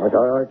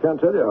 I can't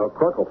tell you how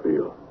Kruk will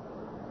feel.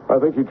 I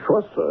think he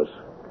trusts us.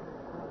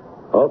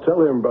 I'll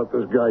tell him about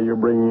this guy you're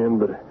bringing in,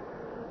 but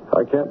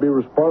I can't be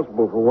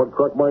responsible for what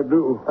Kruk might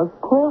do. Of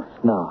course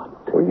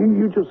not. Well,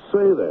 you just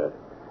say that.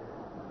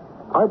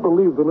 I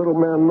believe the little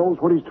man knows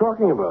what he's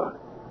talking about.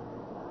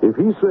 If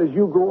he says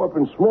you go up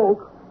in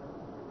smoke,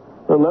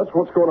 then that's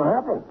what's going to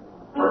happen.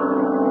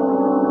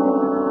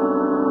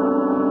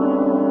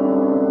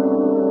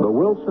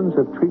 Wilsons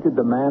have treated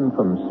the man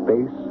from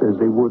space as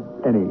they would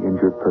any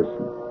injured person,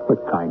 with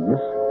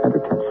kindness and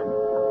attention.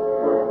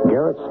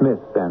 Garrett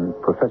Smith and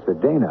Professor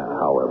Dana,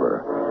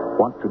 however,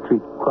 want to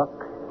treat Kruk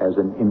as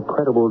an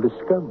incredible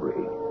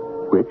discovery,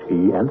 which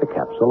he and the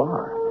capsule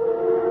are.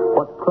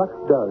 What Kruk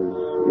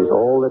does is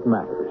all that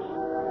matters,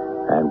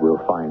 and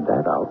we'll find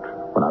that out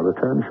when I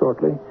return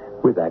shortly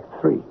with Act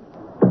 3.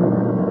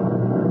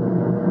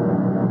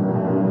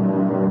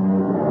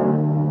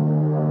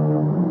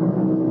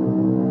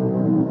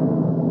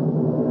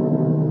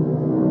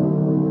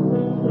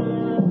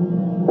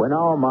 When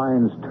our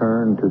minds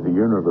turn to the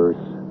universe,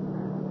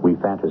 we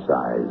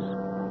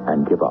fantasize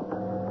and give up.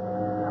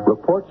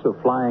 Reports of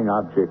flying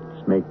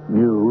objects make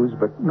news,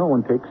 but no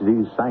one takes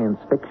these science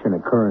fiction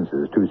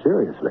occurrences too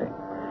seriously.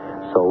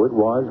 So it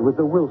was with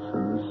the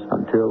Wilsons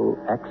until,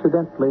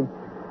 accidentally,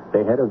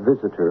 they had a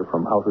visitor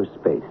from outer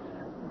space.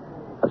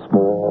 A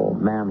small,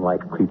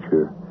 man-like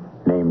creature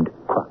named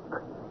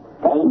Kruk.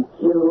 Thank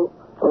you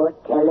for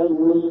telling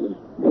me,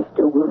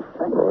 Mr.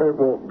 Wilson. Oh, it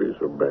won't be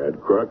so bad,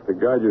 Kruk. The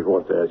guy just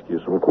wants to ask you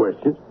some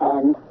questions.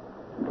 And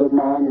the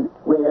man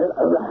will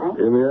arrive?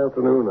 In the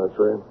afternoon, I'd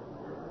say.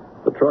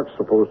 The truck's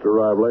supposed to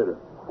arrive later.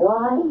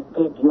 Why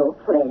did your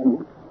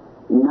friends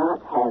not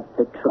have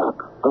the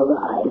truck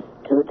arrive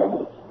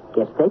today?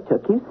 Guess they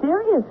took you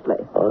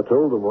seriously. I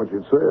told them what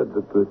you'd said,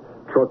 that the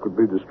truck would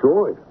be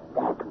destroyed.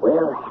 That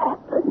will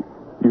happen.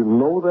 You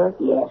know that?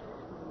 Yes.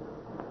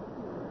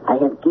 I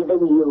have given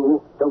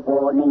you the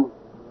warning.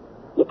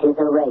 It is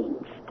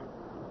arranged.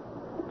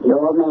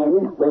 Your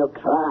men will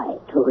try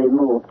to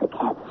remove the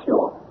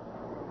capsule,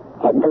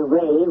 and the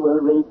ray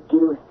will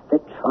reduce the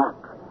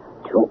truck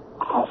to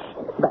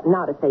ashes. But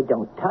not if they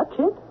don't touch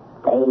it.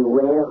 They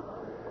will.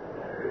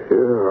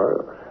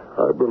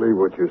 Yeah, I believe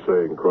what you're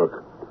saying,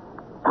 Kruk.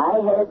 I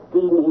have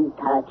been in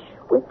touch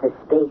with the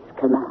Space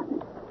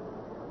Command.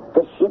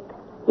 The ship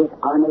is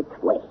on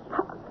its way.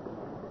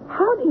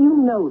 How do you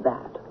know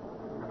that?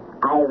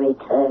 I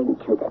returned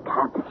to the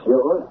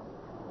capsule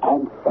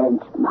and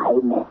sent my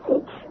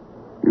message.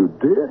 You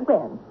did?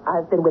 When?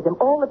 I've been with him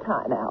all the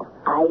time, Al.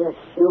 I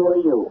assure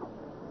you,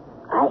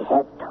 I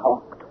have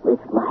talked with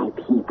my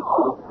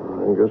people.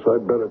 I guess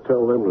I'd better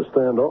tell them to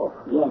stand off.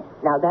 Yes.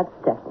 Now that's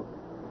settled.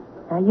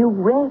 Now you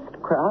rest,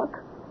 Kruk.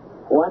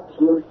 What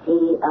you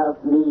see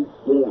of me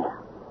here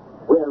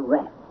will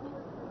rest.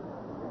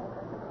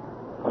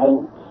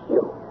 Thank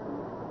you.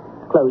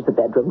 Close the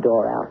bedroom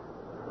door, Al.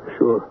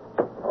 Sure.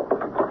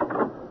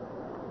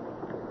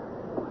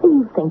 What do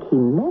you think he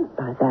meant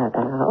by that,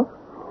 Al?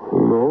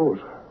 Who knows?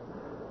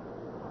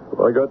 Have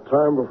I got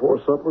time before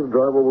supper to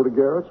drive over to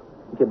Garrett's?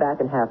 You're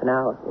back in half an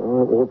hour. It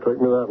won't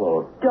take me that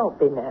long. Don't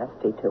be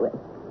nasty to him.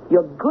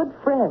 You're good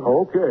friends.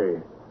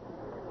 Okay.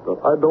 But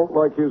I don't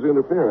like his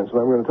interference, and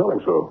I'm going to tell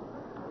him so.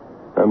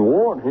 And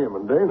warn him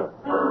and Dana.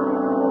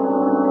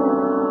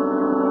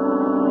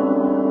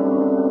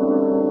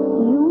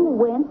 You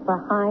went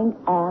behind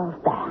Al's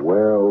back.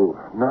 Well,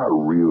 not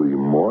really,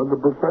 Ma. The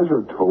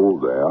professor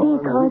told Al.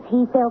 Because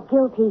he felt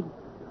guilty.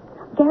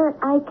 Garrett,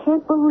 I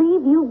can't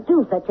believe you'd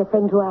do such a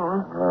thing to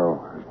Al. Well,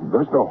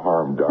 there's no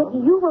harm But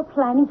done. you were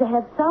planning to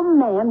have some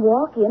man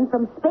walk in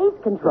from space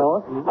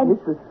control and...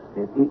 Mrs.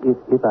 Smith,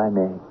 if I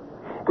may.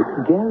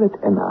 Garrett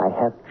and I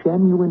have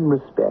genuine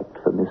respect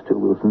for Mr.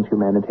 Wilson's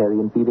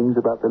humanitarian feelings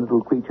about the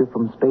little creature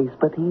from space,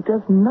 but he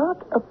does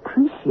not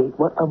appreciate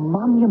what a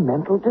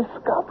monumental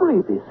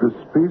discovery this The is.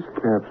 space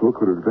capsule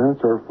could advance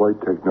our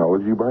flight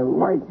technology by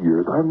light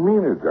years. I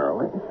mean it,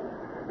 darling.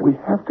 We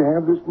have to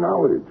have this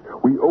knowledge.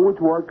 We owe it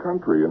to our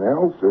country, and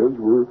Al says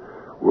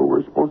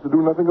we're supposed to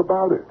do nothing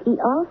about it. He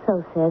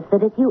also says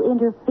that if you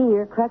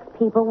interfere, Kruk's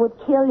people would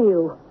kill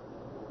you.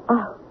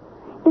 Oh,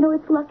 you know,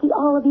 it's lucky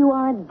all of you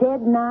aren't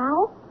dead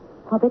now.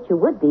 I'll bet you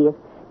would be if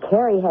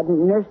Carrie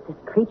hadn't nursed this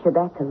creature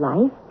back to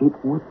life. It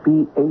would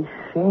be a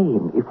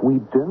shame if we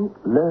don't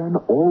learn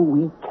all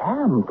we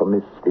can from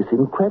this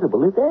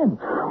incredible event.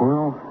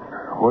 Well,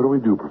 what do we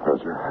do,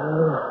 Professor?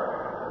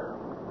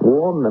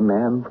 Warn the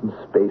man from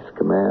Space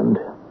Command.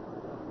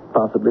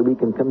 Possibly we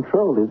can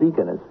control his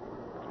eagerness.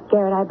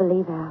 Garrett, I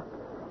believe Al.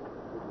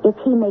 If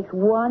he makes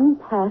one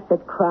pass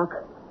at Kruk,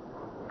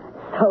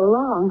 so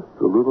long.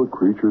 The little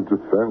creature's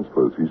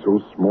defenseless. He's so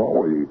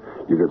small, you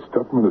get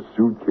stuffed him in a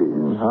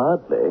suitcase.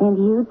 Hardly.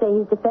 And you say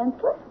he's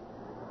defenseless?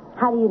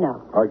 How do you know?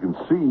 I can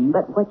see.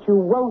 But what you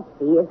won't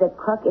see is that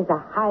Kruk is a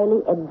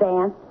highly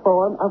advanced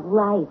form of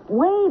life,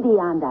 way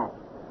beyond us.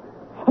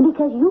 And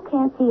because you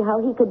can't see how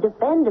he could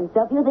defend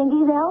himself, you think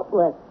he's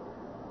helpless.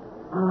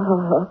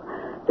 Oh,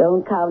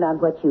 don't count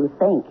on what you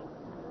think.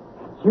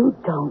 You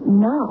don't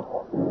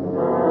know.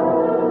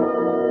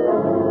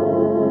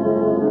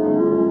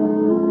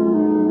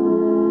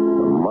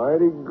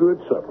 Mighty good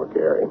supper,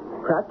 Carrie.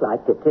 Kruk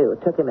liked it, too.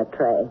 Took him a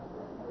tray.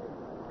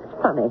 It's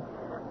funny.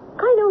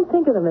 I don't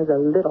think of him as a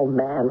little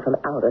man from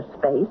outer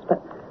space,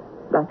 but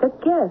like a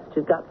guest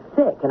who got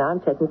sick and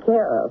I'm taking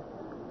care of.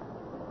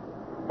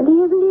 And he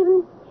isn't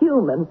even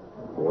human.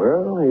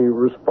 Well, he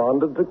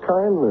responded to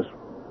kindness.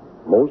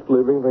 Most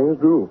living things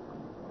do.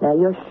 Now,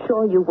 you're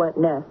sure you weren't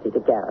nasty to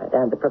Garrett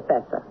and the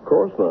professor? Of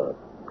course not.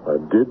 I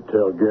did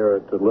tell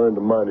Garrett to learn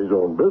to mind his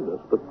own business,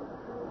 but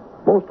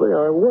mostly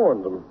I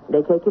warned them.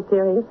 They take you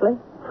seriously?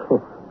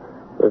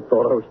 They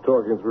thought I was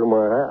talking through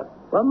my hat.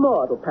 Well,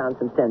 Maud will pound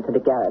some sense into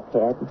Garrett's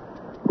head.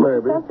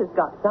 Maybe. Professor's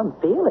got some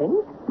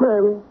feelings.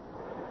 Maybe.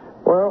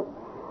 Well,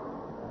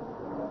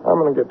 I'm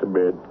going to get to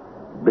bed.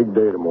 Big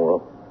day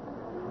tomorrow.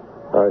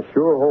 I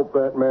sure hope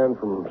that man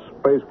from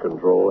Space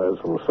Control has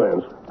some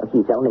sense. Well,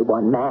 he's only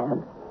one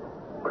man.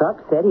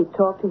 Kruk said he'd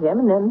talk to him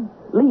and then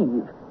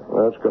leave.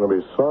 That's going to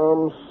be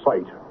some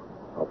sight.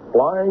 A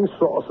flying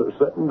saucer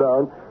setting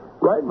down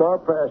right in our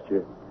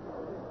pasture.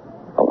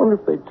 I wonder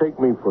if they'd take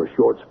me for a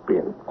short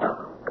spin.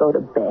 Go to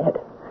bed.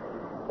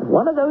 If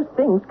one of those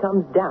things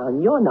comes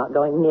down, you're not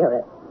going near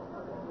it.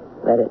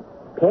 Let it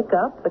pick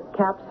up the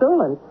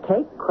capsule and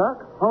take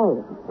Kruk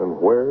home. And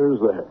where's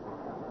that?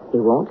 He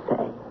won't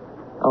say.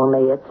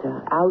 Only it's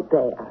out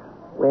there,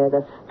 where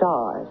the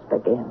stars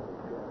begin.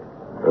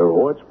 And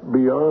what's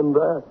beyond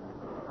that?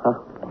 Huh.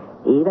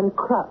 Even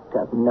Kruk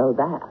doesn't know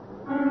that.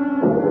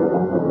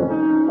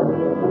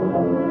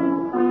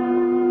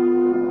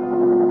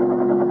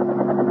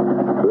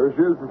 There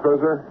she is,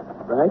 Professor.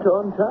 Right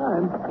on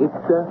time.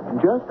 It's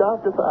just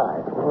after 5.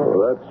 Oh,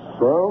 that's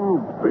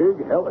some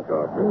big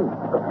helicopter.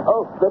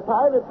 Oh, the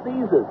pilot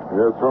sees us.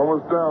 Yeah, it's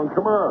almost down.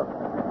 Come on.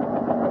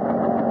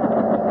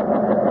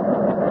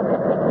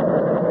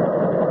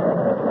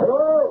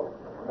 Hello?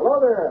 Hello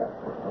there.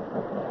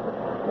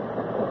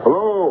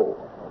 Hello.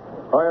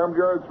 Hi, I'm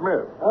Garrett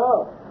Smith.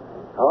 Oh,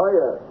 how are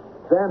you?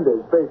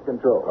 Sanders, Space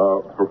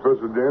Control.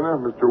 Professor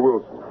Dana, Mr.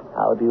 Wilson.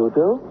 How do you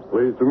do?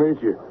 Pleased to meet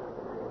you.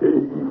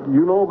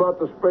 You know about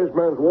the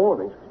spaceman's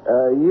warnings?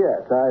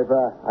 Yes,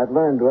 I've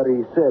learned what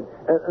he said.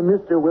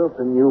 Mr.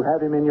 Wilson, you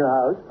have him in your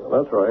house?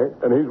 That's right.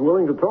 And he's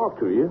willing to talk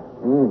to you.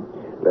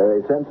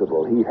 Very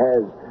sensible. He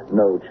has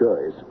no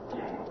choice.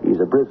 He's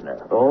a prisoner.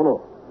 Oh,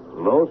 no.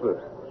 No, sir.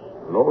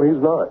 No,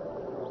 he's not.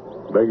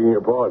 Begging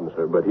your pardon,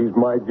 sir, but he's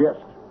my guest.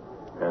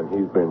 And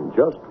he's been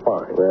just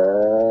fine.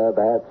 Well,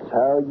 that's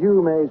how you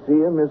may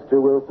see him,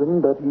 Mr.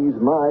 Wilson, but he's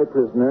my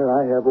prisoner.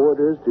 I have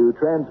orders to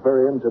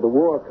transfer him to the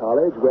War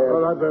College where...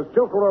 Well, that's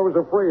just what I was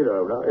afraid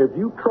of. Now, if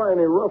you try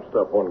any rough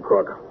stuff on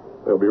Kruk,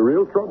 there'll be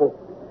real trouble.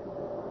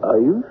 Are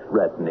you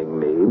threatening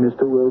me,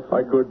 Mr. Wilson?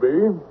 I could be.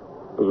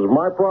 This is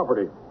my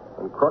property,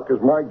 and Kruk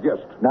is my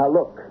guest. Now,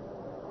 look.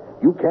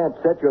 You can't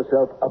set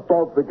yourself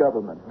above the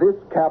government.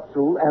 This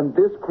capsule and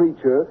this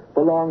creature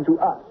belong to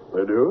us.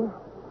 They do?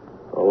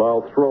 Well,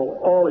 I'll throw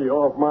all of you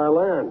off my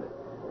land.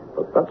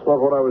 But that's not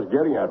what I was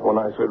getting at when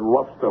I said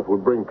rough stuff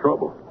would bring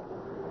trouble.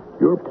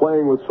 You're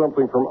playing with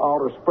something from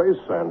outer space,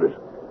 Sanders.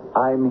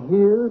 I'm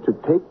here to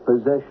take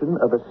possession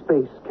of a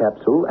space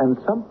capsule and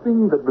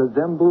something that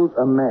resembles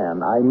a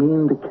man. I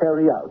mean to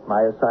carry out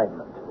my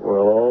assignment.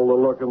 Well, all the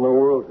luck in the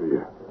world to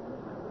you.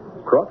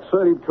 Kruk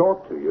said he'd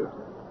talk to you.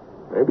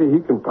 Maybe he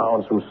can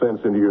pound some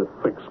sense into your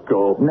thick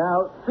skull.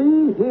 Now,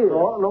 see here.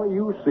 No,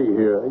 you see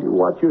here. You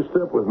watch your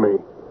step with me.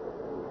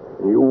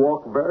 And you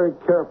walk very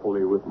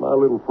carefully with my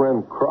little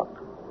friend Kruk.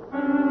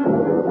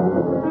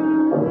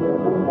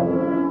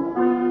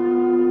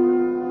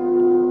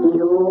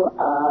 You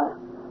are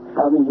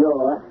from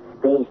your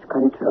Space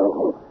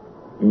Control.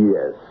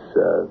 Yes,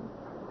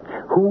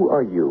 who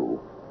are you?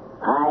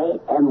 I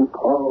am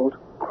called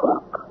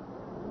Kruk.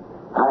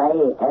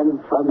 I am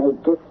from a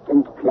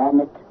distant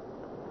planet.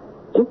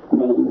 Its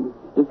name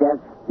is of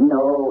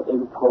no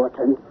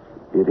importance.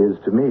 It is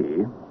to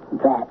me.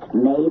 That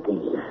may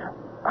be.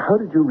 How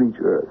did you reach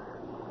Earth?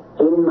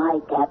 In my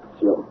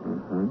capsule.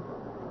 Mm-hmm.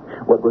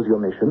 What was your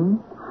mission?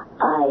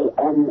 I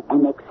am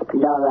an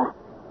explorer.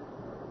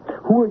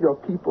 Who are your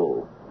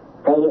people?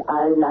 They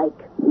are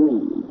like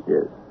me.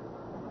 Yes.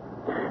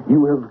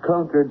 You have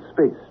conquered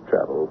space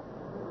travel.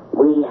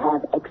 We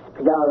have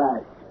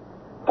explorers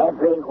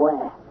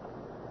everywhere.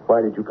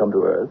 Why did you come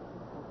to Earth?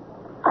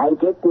 I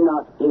did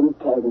not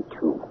intend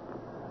to.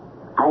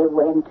 I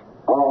went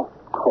off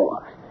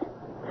course.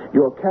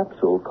 Your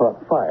capsule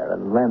caught fire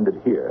and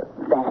landed here.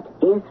 That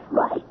is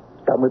right.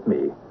 Come with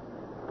me.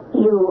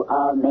 You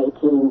are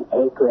making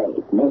a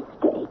grave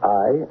mistake.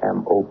 I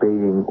am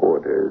obeying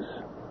orders.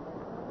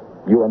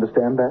 You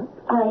understand that?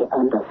 I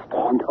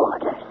understand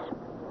orders.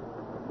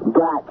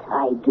 But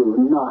I do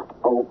not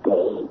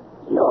obey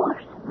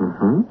yours.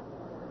 Mm-hmm.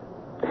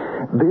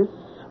 This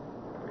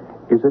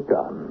is a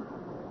gun.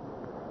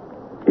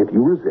 If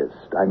you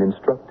resist, I'm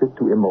instructed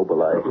to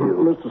immobilize you.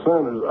 Mr.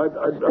 Sanders,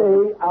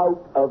 Stay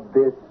out of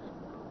this.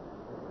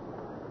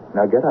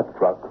 Now get up,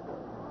 Kruk,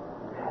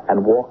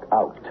 and walk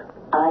out.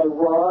 I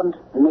warned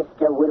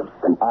Mr.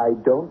 Wilson. I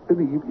don't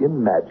believe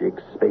in magic,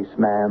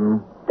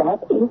 spaceman.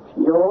 That is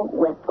your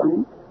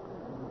weapon.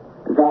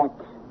 That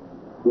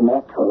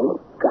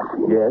metal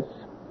gun. Yes.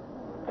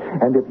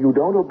 And if you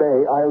don't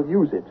obey, I'll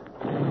use it.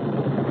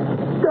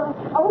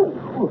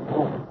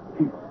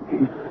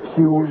 He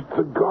fused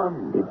the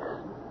gun.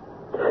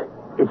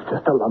 It's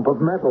just a lump of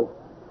metal.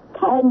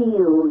 Can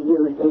you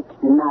use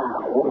it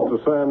now? Mr.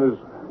 Sanders,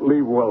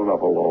 leave well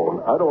enough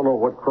alone. I don't know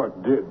what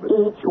Kruk did, but...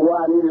 Each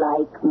one,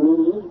 like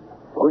me,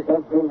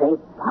 possesses a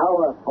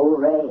powerful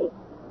ray.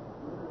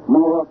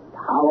 More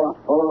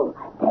powerful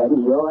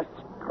than your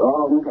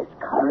strongest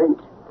current.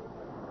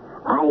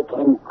 I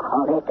can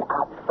call it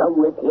up from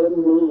within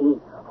me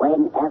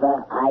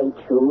whenever I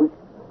choose.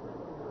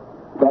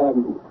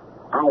 Then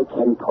I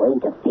can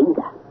point a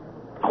finger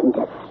and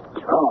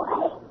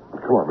destroy.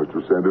 Come on,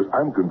 Mr. Sanders.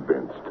 I'm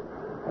convinced.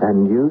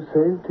 And you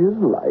saved his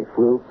life,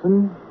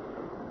 Wilson.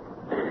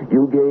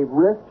 You gave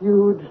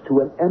refuge to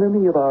an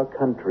enemy of our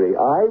country.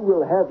 I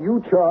will have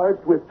you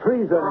charged with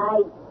treason.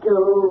 I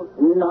do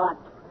not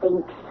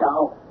think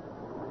so.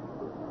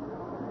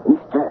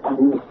 Mr.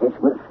 and Mrs.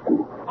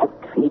 Wilson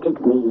have treated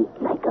me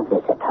like a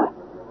visitor.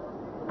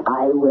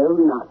 I will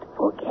not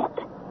forget.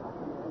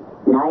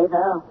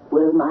 Neither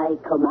will my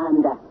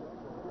commander.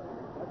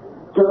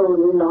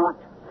 Do not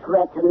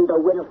threaten the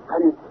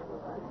Wilsons.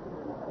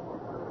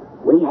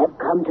 We have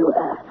come to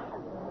Earth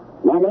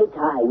many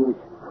times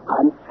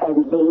on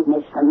friendly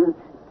missions.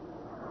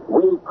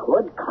 We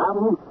could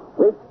come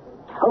with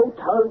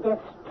total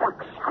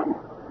destruction.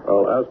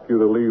 I'll ask you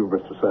to leave,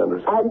 Mr.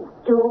 Sanders. And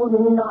do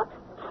not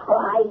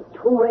try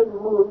to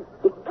remove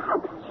the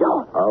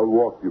capsule. I'll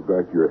walk you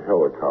back to your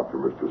helicopter,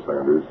 Mr.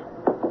 Sanders.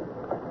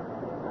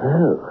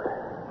 Oh.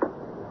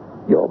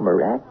 You're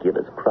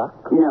miraculous, Croc.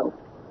 No.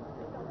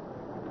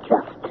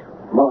 Just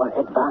more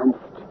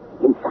advanced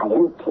in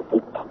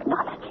scientific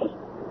technology.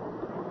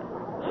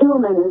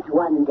 Humans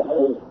one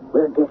day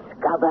will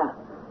discover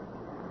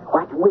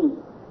what we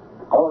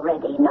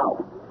already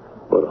know.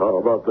 But how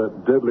about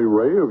that deadly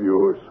ray of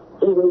yours?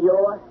 In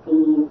your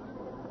seas,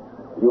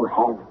 you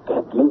have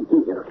deadly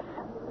eels.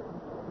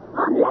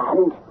 On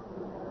land,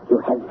 you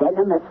have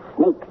venomous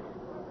snakes.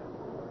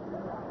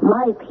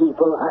 My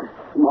people are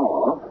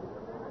small,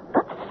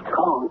 but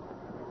strong,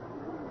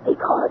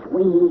 because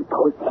we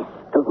possess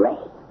the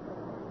ray.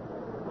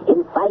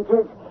 In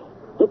fighters,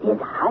 it is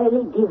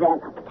highly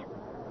developed.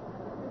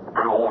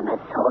 I am a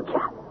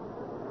soldier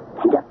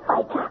and a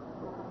fighter.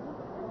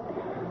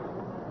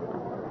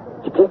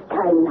 It is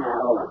time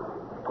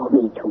now for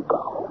me to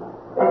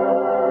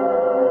go.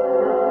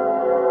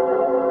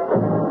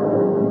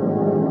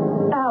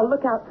 Al,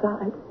 look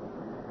outside.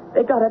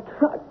 They got a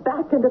truck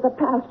backed into the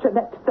pasture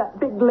next to that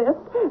big lift,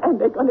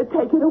 and they're going to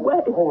take it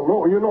away. Oh,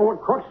 no, you know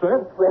what Crutch said?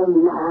 It will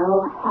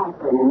now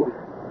happen.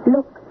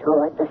 Look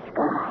toward the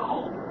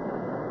sky.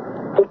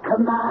 The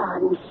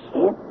command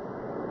ship.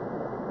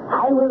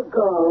 I will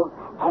go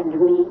and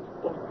meet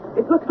it.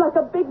 It looks like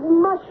a big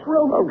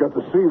mushroom. I've got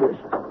to see this.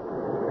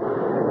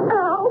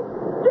 Al,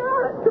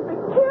 Garrett could be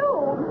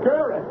killed.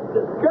 Garrett!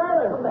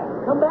 Garrett!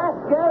 Come back,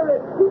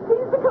 Garrett. He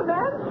sees the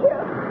command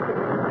ship.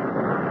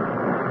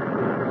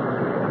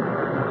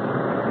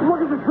 Look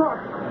at the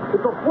truck.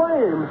 It's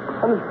aflame.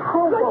 And it's Like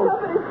crumpled.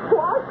 somebody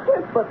squashed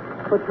it.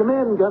 But the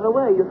men got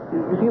away. You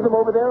see them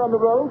over there on the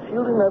road,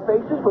 shielding their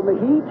faces from the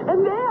heat? And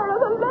there are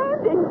the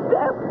landing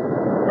steps.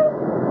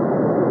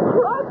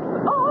 Trucks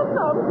on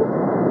them.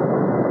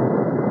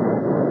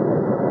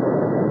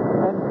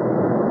 And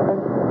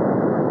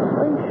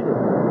spaceship.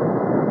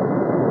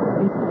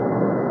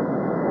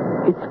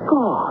 It's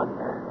gone.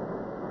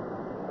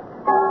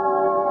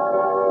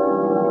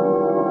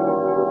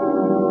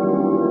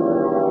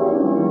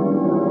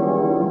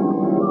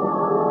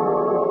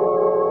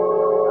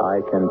 I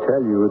can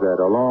tell you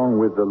that along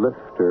with the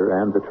lifter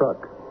and the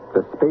truck,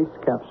 the space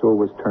capsule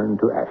was turned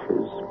to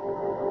ashes.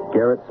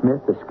 Garrett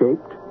Smith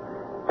escaped,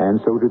 and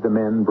so did the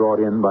men brought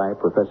in by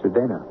Professor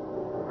Dana.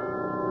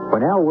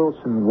 When Al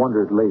Wilson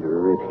wondered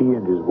later if he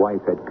and his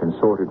wife had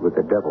consorted with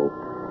the devil,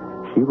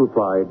 she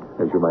replied,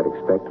 as you might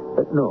expect,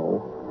 that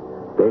no,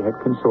 they had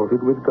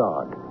consorted with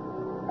God,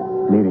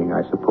 meaning,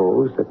 I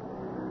suppose, that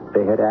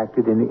they had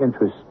acted in the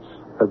interests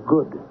of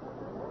good.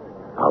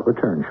 I'll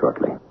return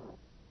shortly.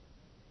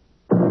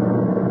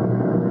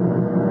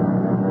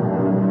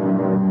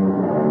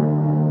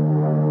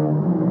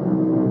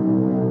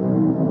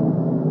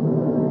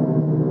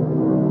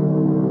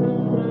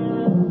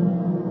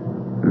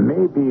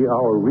 Maybe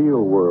our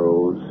real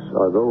worlds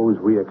are those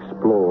we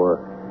explore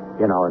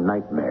in our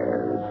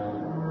nightmares.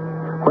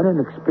 When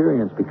an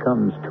experience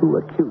becomes too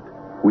acute,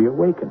 we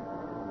awaken,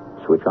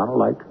 switch on a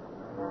light,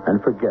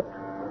 and forget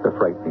the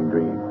frightening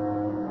dream.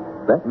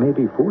 That may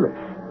be foolish.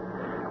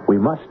 We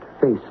must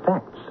face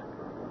facts.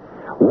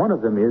 One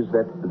of them is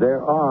that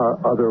there are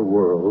other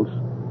worlds,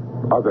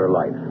 other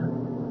life.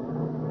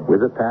 With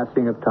the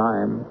passing of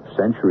time,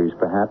 centuries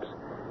perhaps,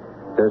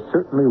 there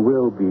certainly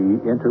will be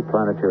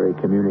interplanetary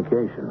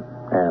communication.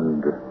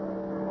 And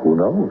who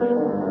knows?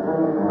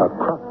 A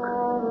croc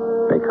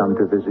may come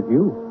to visit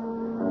you.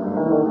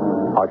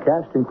 Our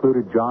cast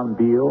included John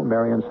Beal,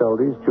 Marion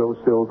Seldes, Joe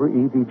Silver,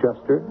 Evie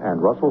Juster,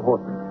 and Russell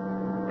Horton.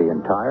 The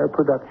entire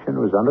production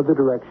was under the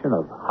direction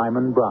of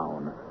Hyman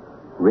Brown.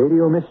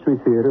 Radio Mystery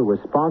Theater was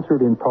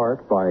sponsored in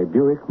part by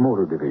Buick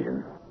Motor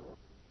Division.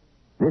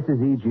 This is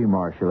E.G.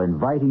 Marshall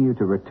inviting you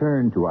to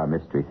return to our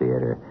Mystery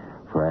Theater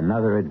for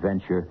another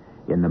adventure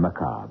in the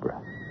macabre.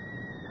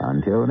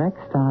 Until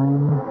next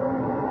time,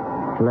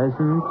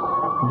 pleasant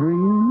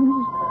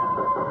dreams.